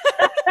 yeah.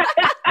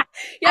 that?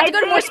 You have I to go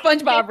to more did.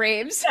 SpongeBob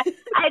raves.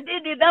 I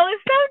did. Dude. That was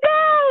so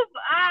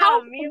dope.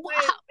 How, Me and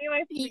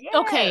my yes.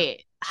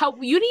 okay, how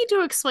you need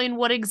to explain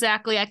what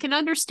exactly. I can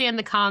understand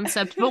the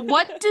concept, but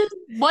what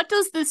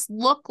does this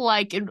look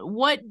like, and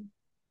what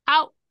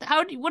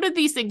do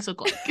these things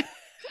look like?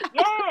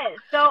 Yeah.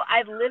 So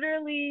I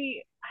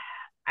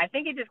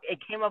think it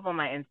came up on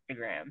my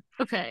Instagram,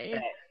 Okay.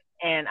 right?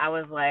 And I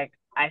was like,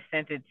 I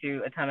sent it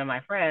to a ton of my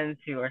friends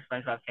who are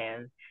SpongeBob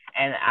fans,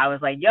 and I was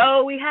like,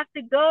 "Yo, we have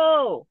to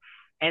go."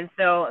 And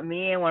so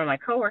me and one of my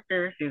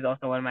coworkers, who's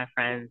also one of my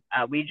friends,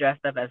 we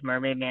dressed up as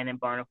Mermaid Man and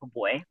Barnacle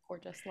Boy,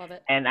 Gorgeous, love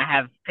it. and I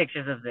have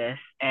pictures of this,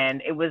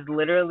 and it was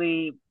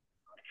literally.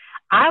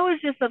 I was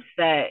just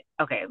upset.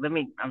 Okay,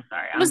 I'm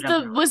sorry. I'm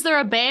jumping. Was there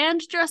a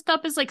band dressed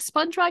up as like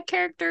SpongeBob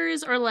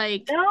characters, or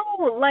like,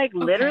 No, like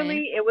okay.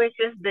 literally, it was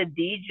just the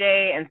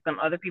DJ and some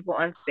other people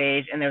on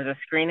stage, and there was a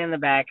screen in the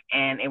back,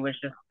 and it was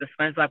just the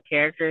SpongeBob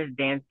characters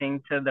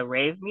dancing to the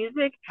rave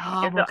music.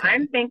 And Oh, so okay.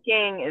 I'm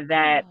thinking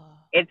that Oh,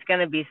 it's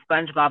gonna be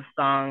SpongeBob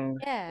songs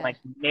yeah. like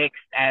mixed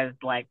as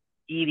like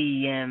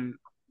EDM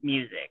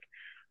music,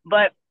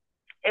 but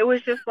it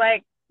was just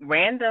like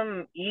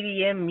random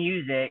EDM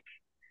music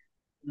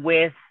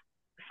with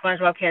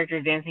SpongeBob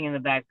characters dancing in the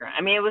background.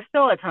 I mean, it was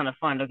still a ton of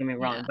fun. Don't get me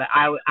Yeah. wrong, but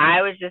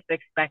I was just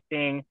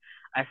expecting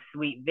a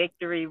Sweet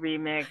Victory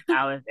remix.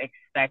 I was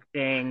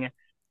expecting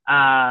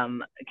a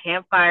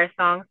Campfire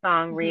Song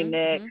Hmm,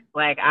 remix. hmm.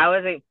 Like I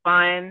was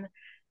fun.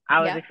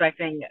 I was Yeah.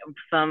 expecting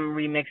some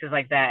remixes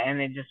like that,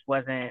 and it just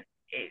wasn't.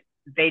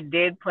 They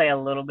did play a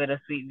little bit of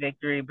Sweet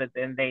Victory, but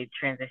then they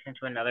transitioned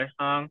to another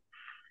song,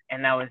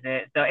 and that was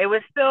it. So it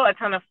was still a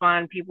ton of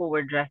fun. People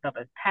were dressed up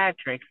as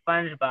Patrick,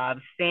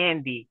 SpongeBob,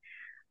 Sandy,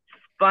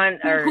 Spon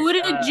or Who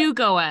did you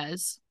go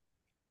as?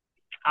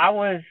 I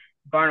was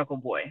Barnacle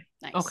Boy.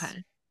 Nice.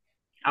 Okay.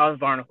 I was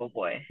Barnacle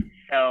Boy.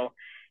 So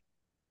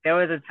there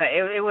was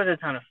it was a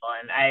ton of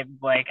fun.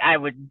 I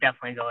would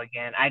definitely go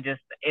again. I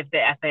just if they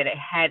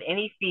had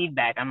any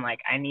feedback, I'm like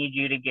I need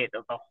you to get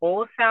the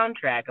whole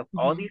soundtrack of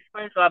all Mhm. these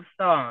SpongeBob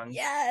songs and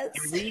Yes.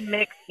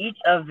 remix each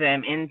of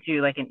them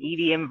into like an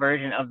EDM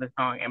version of the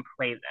song and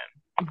play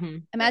them. Mhm.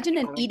 And Imagine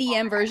an people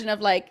EDM version of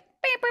like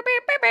bear, bear,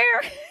 bear, bear,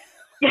 bear.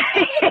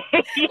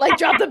 Like yeah.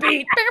 drop the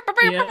beat. Bear, bear,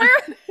 bear, Yeah.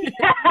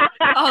 bear,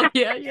 Oh,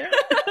 yeah, yeah.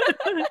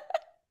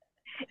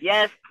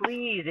 Yes,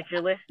 please, if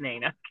you're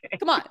listening.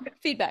 Come on,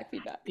 feedback,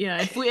 feedback.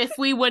 Yeah, if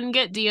we wouldn't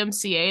get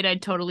DMCA'd,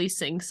 I'd totally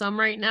sing some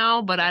right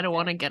now, but I don't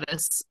want to Okay. get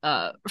us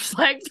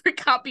flagged for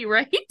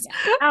copyright.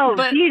 Yeah. Oh,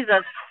 But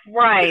Jesus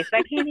Christ,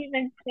 I can't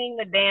even sing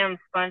the damn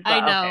I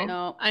SpongeBob. know. Okay.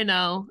 No, I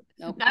know.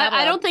 no, not I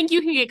allowed. don't think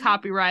you can get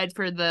copyright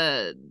for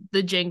the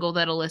jingle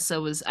that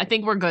Alyssa was. I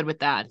think we're good with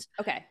that.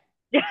 Okay.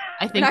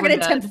 I We're think not we're going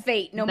to tempt good.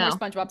 fate. No more No.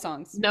 SpongeBob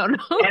songs. No, no.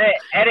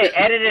 Edit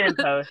it in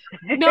post.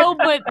 No,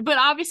 but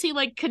obviously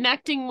like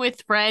connecting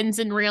with friends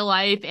in real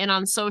life and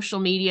on social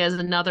media is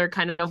another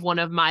kind of one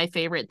of my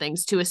favorite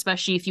things too,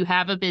 especially if you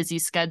have a busy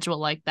schedule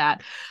like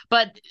that.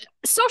 But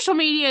social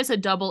media is a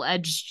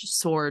double-edged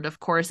sword,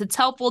 of course. It's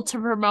helpful to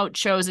promote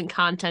shows and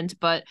content,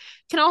 but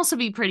can also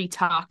be pretty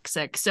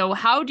toxic. So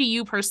how do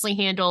you personally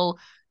handle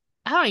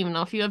I don't even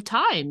know if you have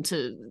time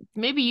to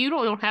maybe you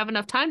don't have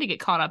enough time to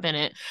get caught up in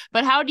it,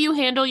 but how do you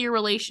handle your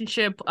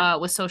relationship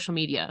with social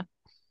media?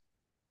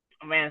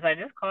 Man, so I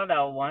just called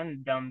out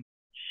one dumb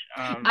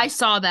I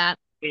saw that.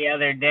 the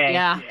other day.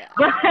 Yeah. Yeah.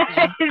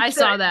 Yeah, I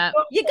saw that.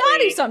 You got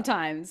to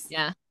sometimes.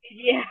 Yeah.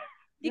 Yeah.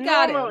 You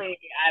got to. Normally,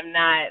 I'm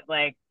not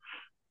like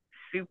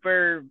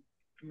super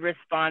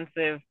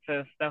responsive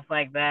to stuff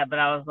like that, but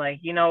I was like,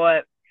 you know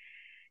what?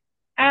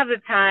 I have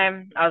the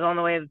time. I was on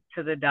the way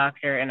to the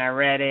doctor and I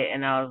read it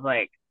and I was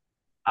like,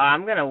 oh,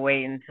 I'm gonna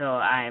wait until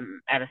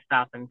I'm at a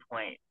stopping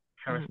point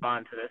to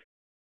respond to this.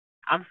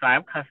 I'm sorry,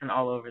 I'm cussing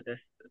all over It's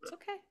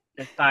okay.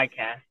 this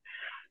podcast.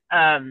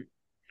 Um,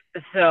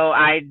 so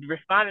I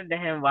responded to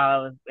him while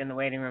I was in the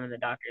waiting room in the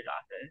doctor's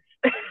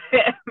office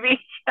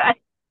because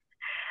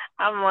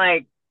I'm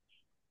like,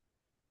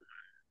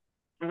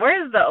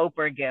 where's the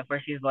Oprah gift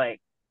where she's like,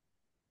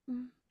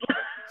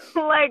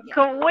 like,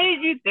 what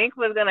did you think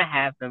was gonna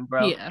happen,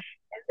 bro? Yeah.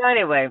 So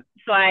anyway,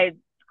 so I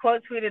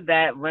quote tweeted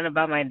that, went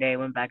about my day,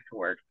 went back to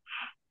work,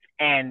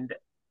 and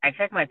I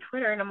checked my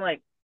Twitter, and I'm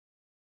like,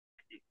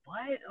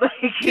 what?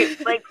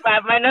 Like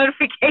my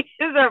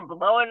notifications are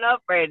blowing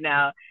up right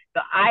now.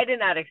 So I did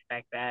not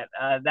expect that.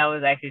 That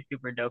was actually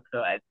super dope.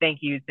 So thank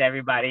you to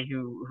everybody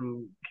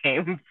who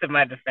came to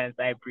my defense.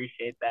 I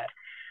appreciate that.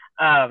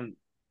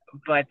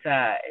 But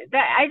that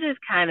I just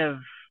kind of,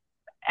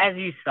 as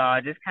you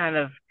saw, just kind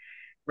of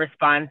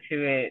respond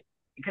to it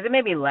because it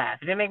made me laugh.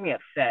 It didn't make me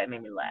upset. It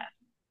made me laugh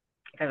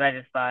because I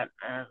just thought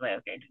I was like,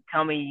 okay, just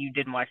tell me you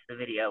didn't watch the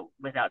video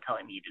without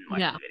telling me you didn't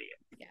watch the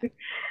video.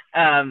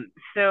 Yeah.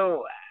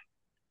 So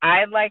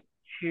I like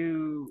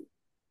to.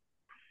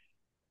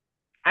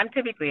 I'm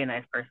typically a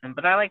nice person,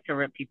 but I like to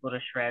rip people to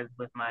shreds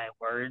with my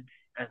words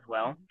as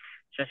well,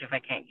 especially if I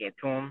can't get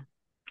to them.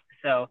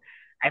 So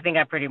I think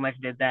I pretty much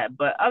did that.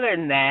 But other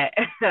than that,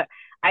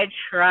 I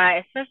try,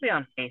 especially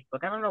on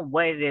Facebook. I don't know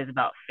what it is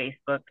about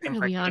Facebook in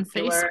Really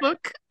particular. on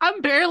Facebook?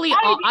 I'm barely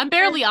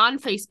on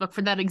Facebook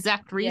for that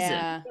exact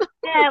reason.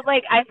 Yeah,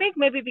 like I think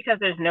maybe because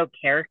there's no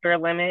character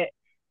limit,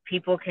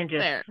 people can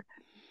just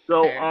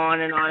go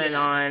on and on and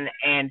on.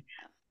 And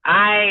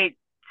I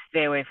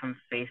stay away from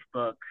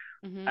Facebook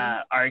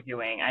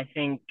arguing. I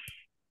think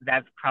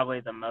that's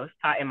probably the most,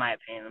 in my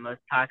opinion, the most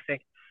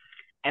toxic.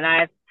 And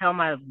I tell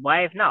my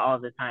wife, not all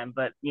the time,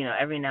 but you know,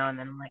 every now and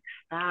then, I'm like,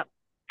 stop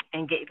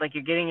engage. Like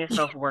you're getting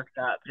yourself worked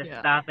up. Just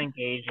stop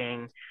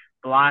engaging.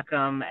 Block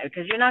them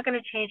because you're not going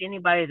to change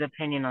anybody's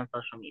opinion on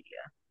social media.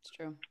 It's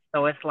true.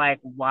 So it's like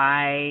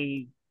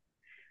why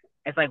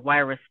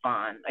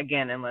respond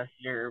again unless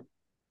you're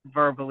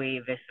verbally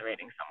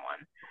eviscerating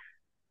someone.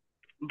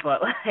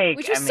 But like,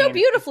 which was so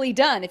beautifully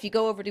done. If you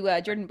go over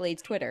to Jordan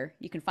Blade's Twitter,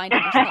 you can find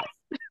it yourself.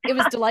 It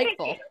was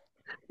delightful.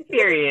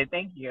 Period.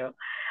 Thank you.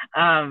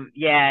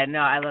 Yeah, no,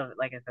 I love it.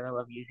 Like I said, I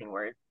love using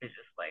words. It's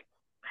just like,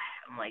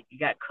 I'm like, you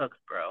got cooked,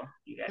 bro.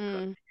 You got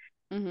cooked.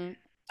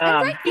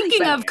 Mm-hmm.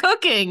 Speaking of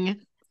cooking.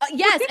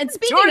 Yes, and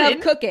speaking of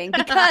cooking,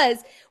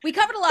 because we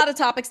covered a lot of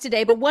topics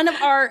today, but one of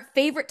our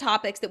favorite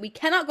topics that we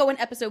cannot go an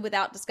episode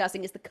without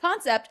discussing is the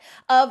concept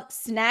of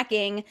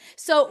snacking.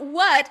 So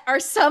what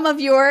are some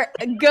of your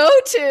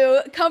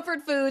go-to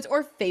comfort foods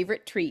or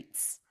favorite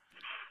treats?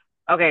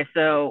 Okay,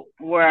 so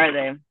where are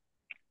they?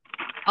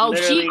 Oh,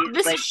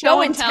 this is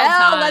show and tell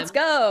time. Let's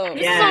go.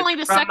 This is only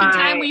the second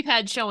time we've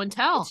had show and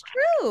tell. It's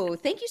true.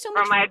 Thank you so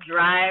much. For my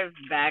drive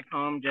back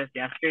home just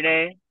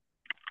yesterday.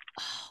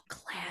 Oh,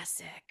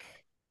 classic.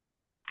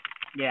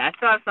 Yeah, I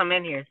still have some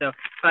in here, so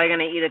probably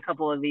gonna eat a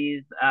couple of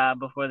these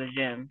before the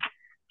gym.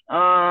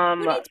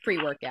 Who needs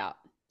pre-workout?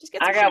 Just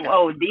get some sugar.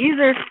 Oh, these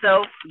are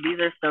so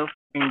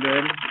freaking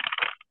good.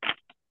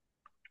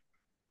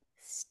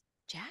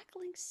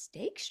 Jackling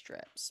steak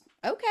strips.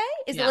 Okay,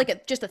 is it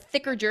like just a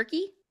thicker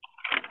jerky?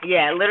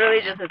 Yeah,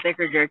 literally just a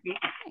thicker jerky.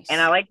 Nice.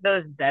 And I like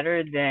those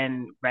better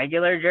than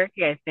regular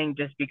jerky. I think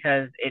just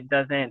because it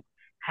doesn't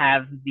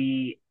have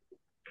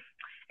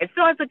it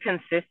still has the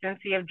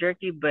consistency of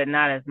jerky, but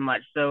not as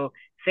much. So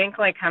think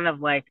like kind of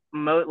like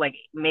like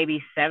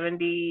maybe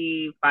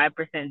 75%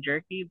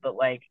 jerky, but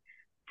like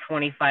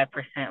 25%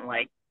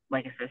 like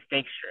I said,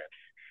 steak strips.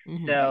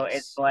 Mm-hmm. So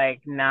it's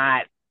like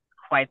not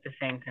quite the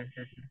same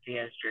consistency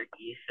as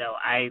jerky. So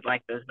I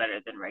like those better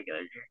than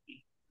regular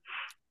jerky.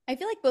 I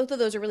feel like both of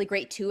those are really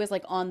great too as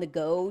like on the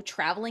go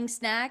traveling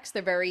snacks.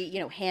 They're very,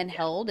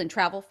 handheld and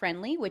travel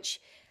friendly, which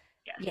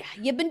Yes. Yeah,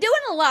 you've been doing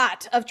a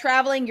lot of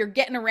traveling. You're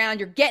getting around,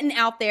 you're getting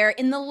out there.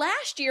 In the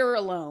last year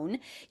alone,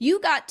 you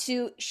got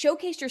to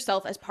showcase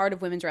yourself as part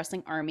of Women's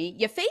Wrestling Army.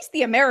 You faced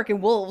the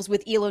American Wolves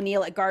with Eel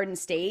O'Neill at Garden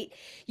State.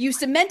 You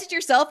cemented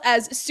yourself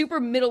as super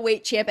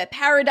middleweight champ at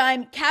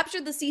Paradigm,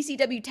 captured the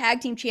CCW Tag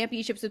Team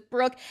Championships with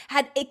Brooke,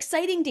 had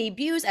exciting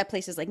debuts at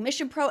places like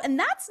Mission Pro, and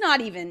that's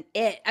not even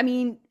it. I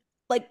mean,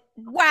 like,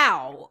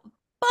 wow.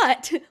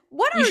 But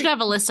what You are should have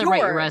Alyssa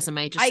write your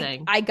resume, just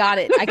saying. I got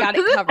it. I got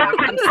it covered.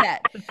 I'm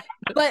set.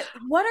 But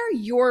what are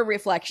your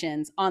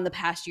reflections on the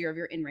past year of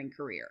your in-ring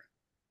career?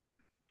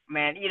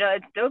 Man,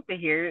 it's dope to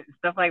hear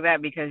stuff like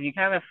that because you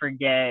kind of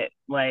forget,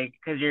 like,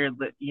 because you're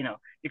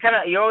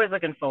always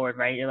looking forward,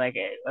 right? You're like,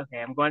 okay,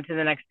 I'm going to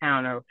the next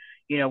town, or,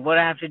 what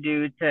I have to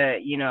do to,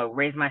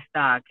 raise my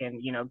stock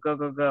and, go,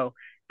 go, go.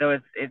 So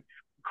it's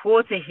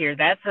cool to hear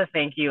that. So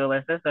thank you,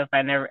 Alyssa. So if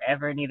I never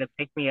ever need to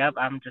pick me up,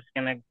 I'm just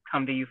gonna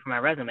come to you for my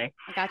resume.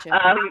 I got you.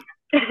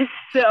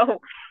 So,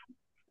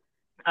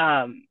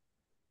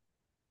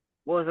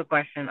 what was the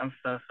question? I'm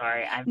so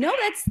sorry. No,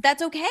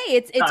 that's okay.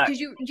 It's because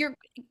you're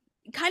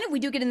kind of, we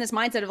do get in this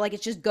mindset of like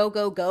it's just go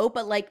go go,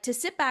 but like to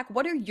sit back,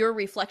 what are your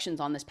reflections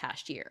on this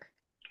past year?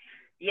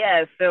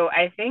 Yeah, so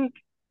I think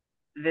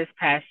this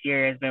past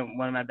year has been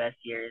one of my best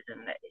years,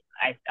 and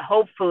I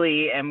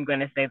hopefully am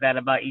going to say that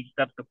about each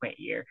subsequent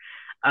year.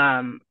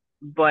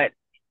 But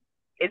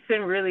it's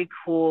been really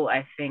cool,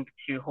 I think,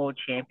 to hold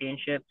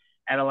championships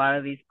at a lot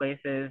of these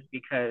places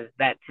because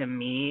that to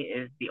me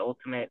is the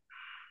ultimate,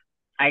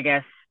 I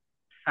guess,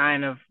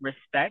 sign of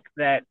respect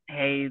that,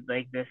 hey,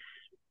 like this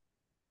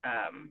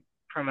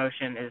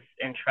promotion is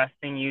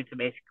entrusting you to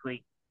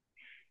basically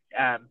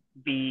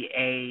be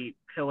a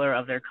pillar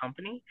of their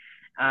company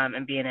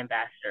and be an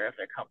ambassador of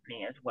their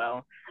company as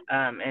well.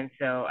 And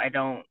so I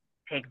don't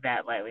take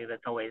that lightly.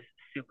 That's always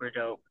super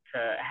dope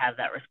to have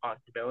that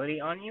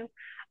responsibility on you.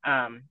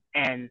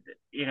 And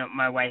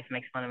my wife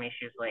makes fun of me.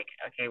 She's like,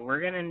 okay, we're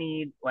going to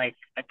need like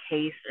a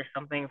case or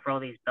something for all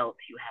these belts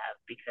you have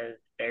because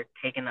they're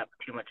taking up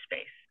too much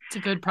space. It's a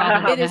good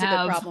problem. It is a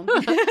good problem.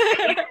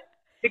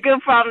 It's a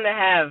good problem to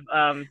have.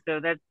 So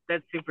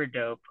that's super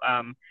dope.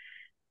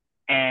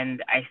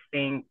 And I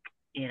think,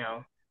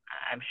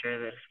 I'm sure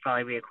there's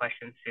probably be a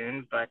question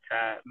soon, but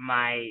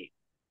my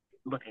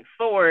looking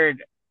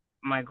forward,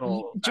 my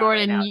goal.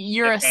 Jordan, right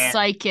you're Japan. A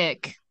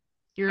psychic.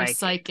 You're a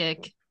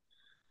psychic.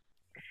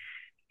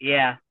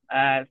 Yeah.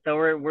 So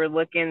we're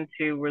looking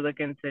to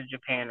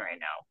Japan right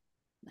now.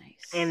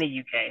 Nice. And the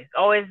UK. It's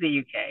always the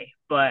UK,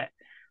 but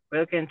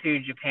we're looking to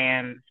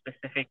Japan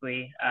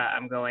specifically.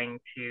 I'm going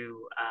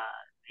to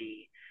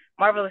the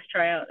Marvelous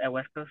tryout at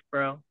West Coast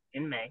Pro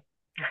in May.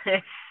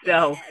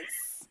 So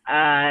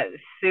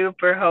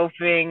super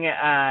hoping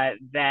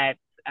that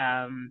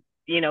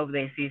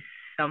they see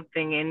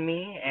something in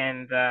me,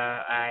 and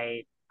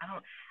I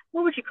don't,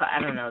 what would you call it?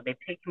 I don't know, they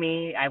pick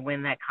me, I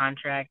win that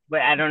contract,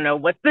 but I don't know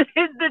what the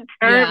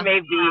term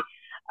may be.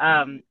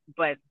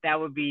 But that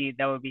would be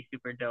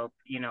super dope.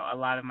 A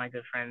lot of my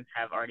good friends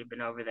have already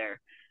been over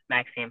there.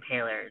 Maxine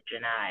Taylor,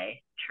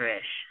 Janai,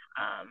 Trish,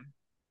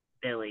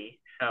 Billy.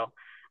 So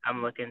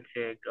I'm looking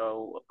to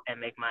go and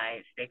make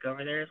my stake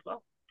over there as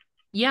well.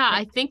 Yeah,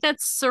 I think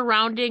that's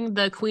surrounding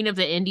the Queen of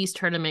the Indies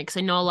tournament because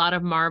I know a lot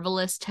of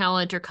Marvelous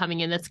talent are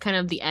coming in. That's kind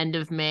of the end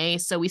of May.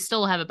 So we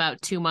still have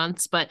about 2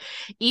 months. But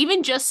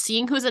even just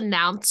seeing who's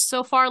announced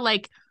so far,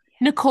 like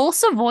Nicole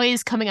Savoy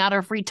is coming out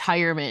of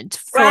retirement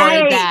for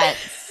that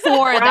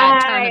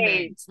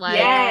tournament.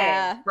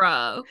 Like,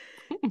 bro.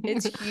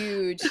 It's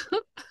huge.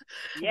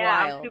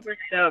 Yeah, wild. I'm super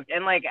stoked,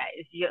 and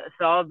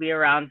so I'll be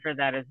around for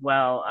that as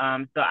well.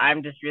 So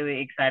I'm just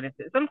really excited.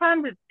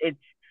 Sometimes it's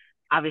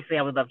obviously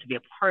I would love to be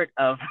a part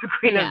of the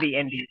Queen of the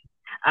Indies,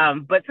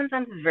 but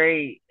sometimes it's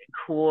very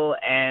cool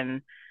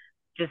and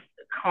just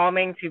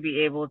calming to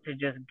be able to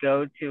just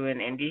go to an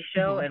indie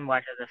show and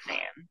watch as a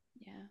fan,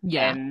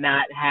 and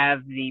not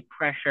have the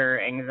pressure,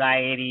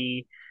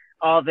 anxiety,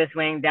 all this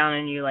weighing down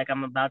on you. Like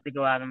I'm about to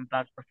go out, I'm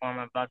about to perform,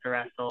 I'm about to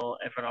wrestle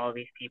in front of all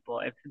these people.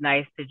 It's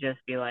nice to just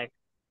be like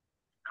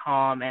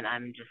calm, and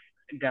I'm just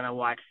gonna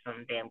watch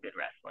some damn good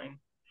wrestling.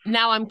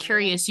 Now I'm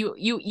curious,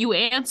 you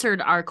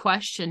answered our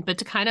question, but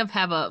to kind of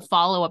have a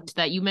follow-up to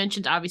that, you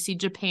mentioned obviously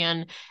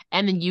Japan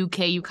and the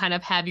UK, you kind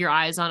of have your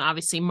eyes on.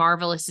 Obviously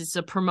Marvelous is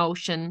a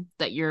promotion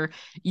that you're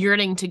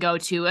yearning to go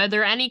to. Are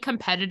there any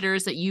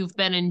competitors that you've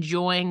been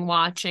enjoying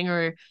watching,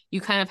 or you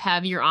kind of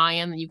have your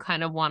eye on that you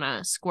kind of want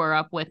to square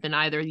up with in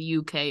either the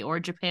UK or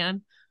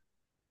Japan?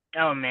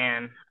 Oh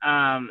man.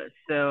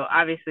 So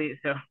obviously,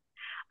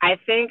 I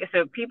think,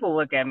 people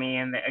look at me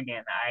and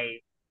again, I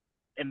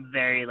am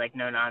very like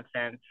no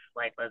nonsense,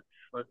 like let's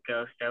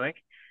go stoic.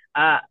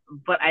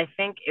 But I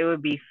think it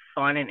would be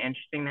fun and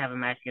interesting to have a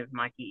match against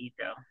Maki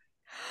Ito.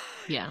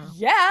 Yeah.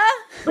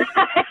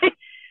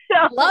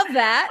 Love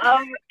that. I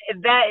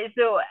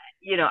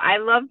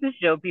love to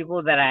show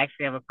people that I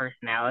actually have a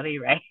personality,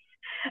 right?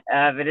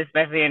 but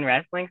especially in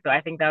wrestling. So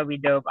I think that would be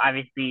dope.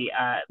 Obviously,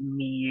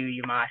 Miyu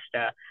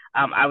Yamashita.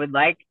 I would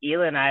like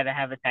Ela and I to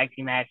have a tag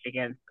team match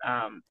against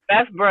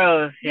Best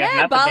Bros. Yeah,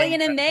 Yeah, not the Bali Bang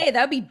and Bros. May,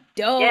 that would be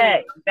Yeah,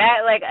 dope. that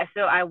like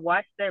so I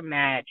watched their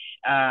match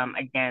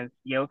against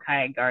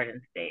Yokai at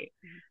Garden State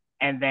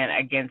and then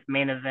against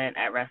main event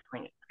at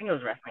Wrestling. I think it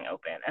was Wrestling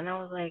Open, and I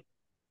was like,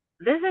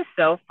 this is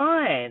so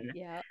fun.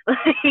 Yeah.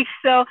 Like,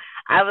 so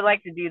I would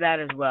like to do that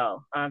as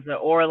well. So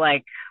or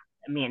like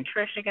me and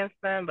Trish against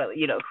them, but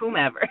you know,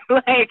 whomever.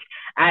 Like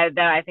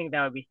I think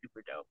that would be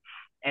super dope.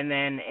 And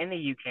then in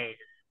the UK, just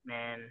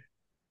man,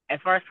 as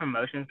far as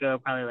promotions go,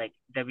 probably like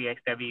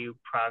WXW,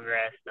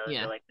 Progress. Those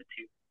Yeah. are like the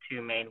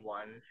two main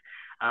ones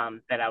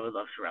that I would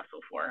love to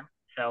wrestle for.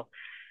 So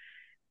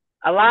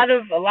a lot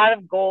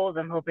of goals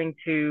I'm hoping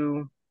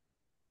to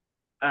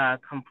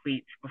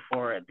complete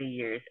before the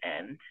year's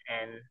end,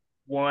 and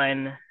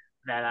one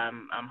that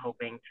I'm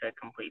hoping to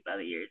complete by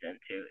the year's end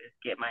too is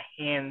get my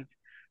hands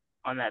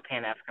on that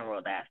Pan African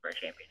World Diaspora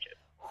Championship.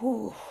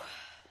 Whew.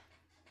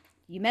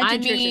 You I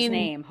mentioned Trisha's mean,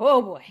 name.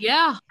 Oh boy.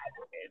 yeah.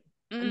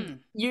 Mm.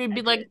 You'd I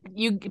be like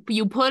did.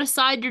 you put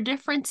aside your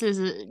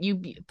differences.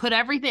 You put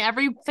everything,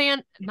 every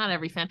fan, not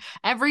every fan,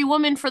 every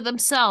woman for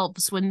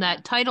themselves when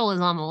that title is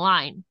on the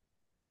line.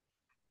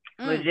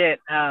 Mm. Legit.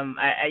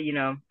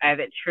 I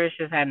that Trish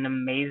has had an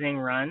amazing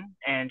run,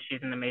 and she's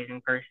an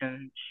amazing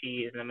person. She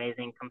is an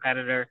amazing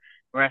competitor,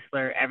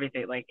 wrestler,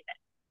 everything. Like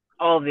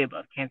all of the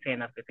above. Can't say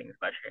enough good things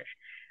about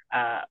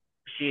Trish.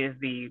 She is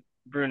the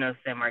Bruno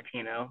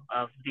Sammartino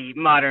of the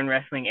modern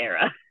wrestling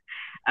era.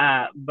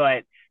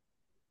 But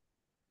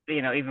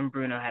even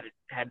Bruno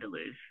had to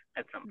lose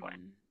at some point.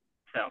 Mm.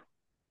 So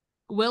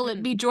Will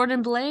it be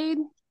Jordan Blade?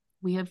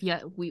 We have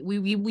yet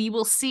we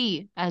will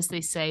see, as they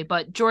say.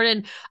 But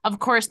Jordan, of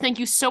course, thank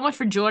you so much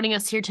for joining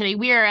us here today.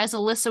 We are, as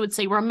Alyssa would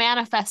say, we're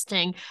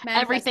manifesting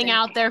everything Manifesting.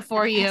 out there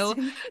for you.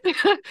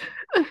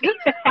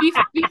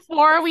 Manifesting.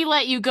 Before we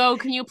let you go,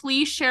 can you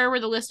please share where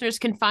the listeners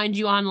can find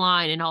you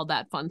online and all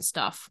that fun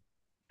stuff?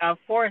 of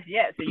course,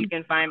 yeah. So you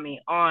can find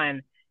me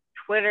on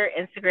Twitter,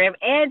 Instagram,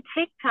 and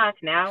TikTok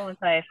now once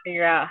I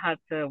figure out how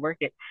to work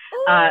it.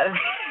 Ooh.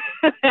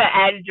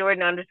 At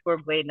Jordan underscore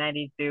Blade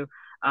 92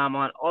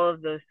 on all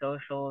of those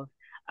socials.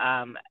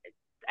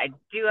 I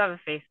do have a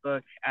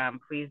Facebook.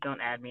 Please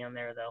don't add me on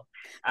there though.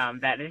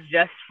 That is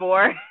just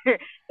for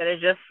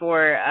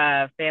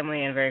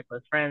family and very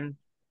close friends.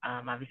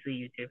 Obviously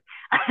you too.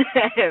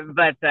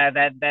 But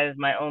that is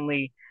my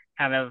only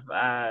kind of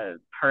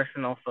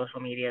personal social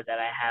media that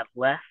I have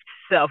left.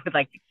 So I would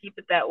like to keep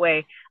it that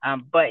way.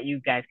 But you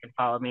guys can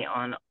follow me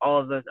on all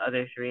of those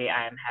other three.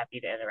 I am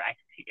happy to interact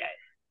with you guys.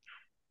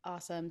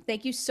 Awesome.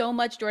 Thank you so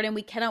much, Jordan.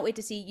 We cannot wait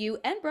to see you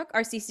and Brooke,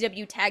 our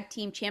CCW Tag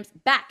Team Champs,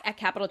 back at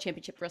Capital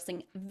Championship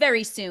Wrestling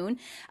very soon.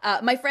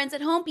 My friends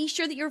at home, be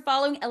sure that you're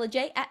following Ella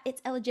J at It's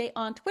Ella J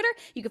on Twitter.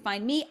 You can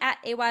find me at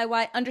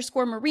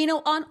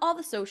AYY_Marino on all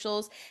the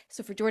socials.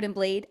 So for Jordan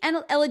Blade and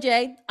Ella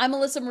J, I'm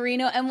Alyssa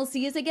Marino, and we'll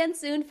see you again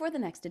soon for the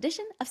next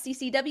edition of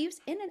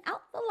CCW's In and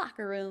Out the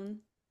Locker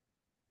Room.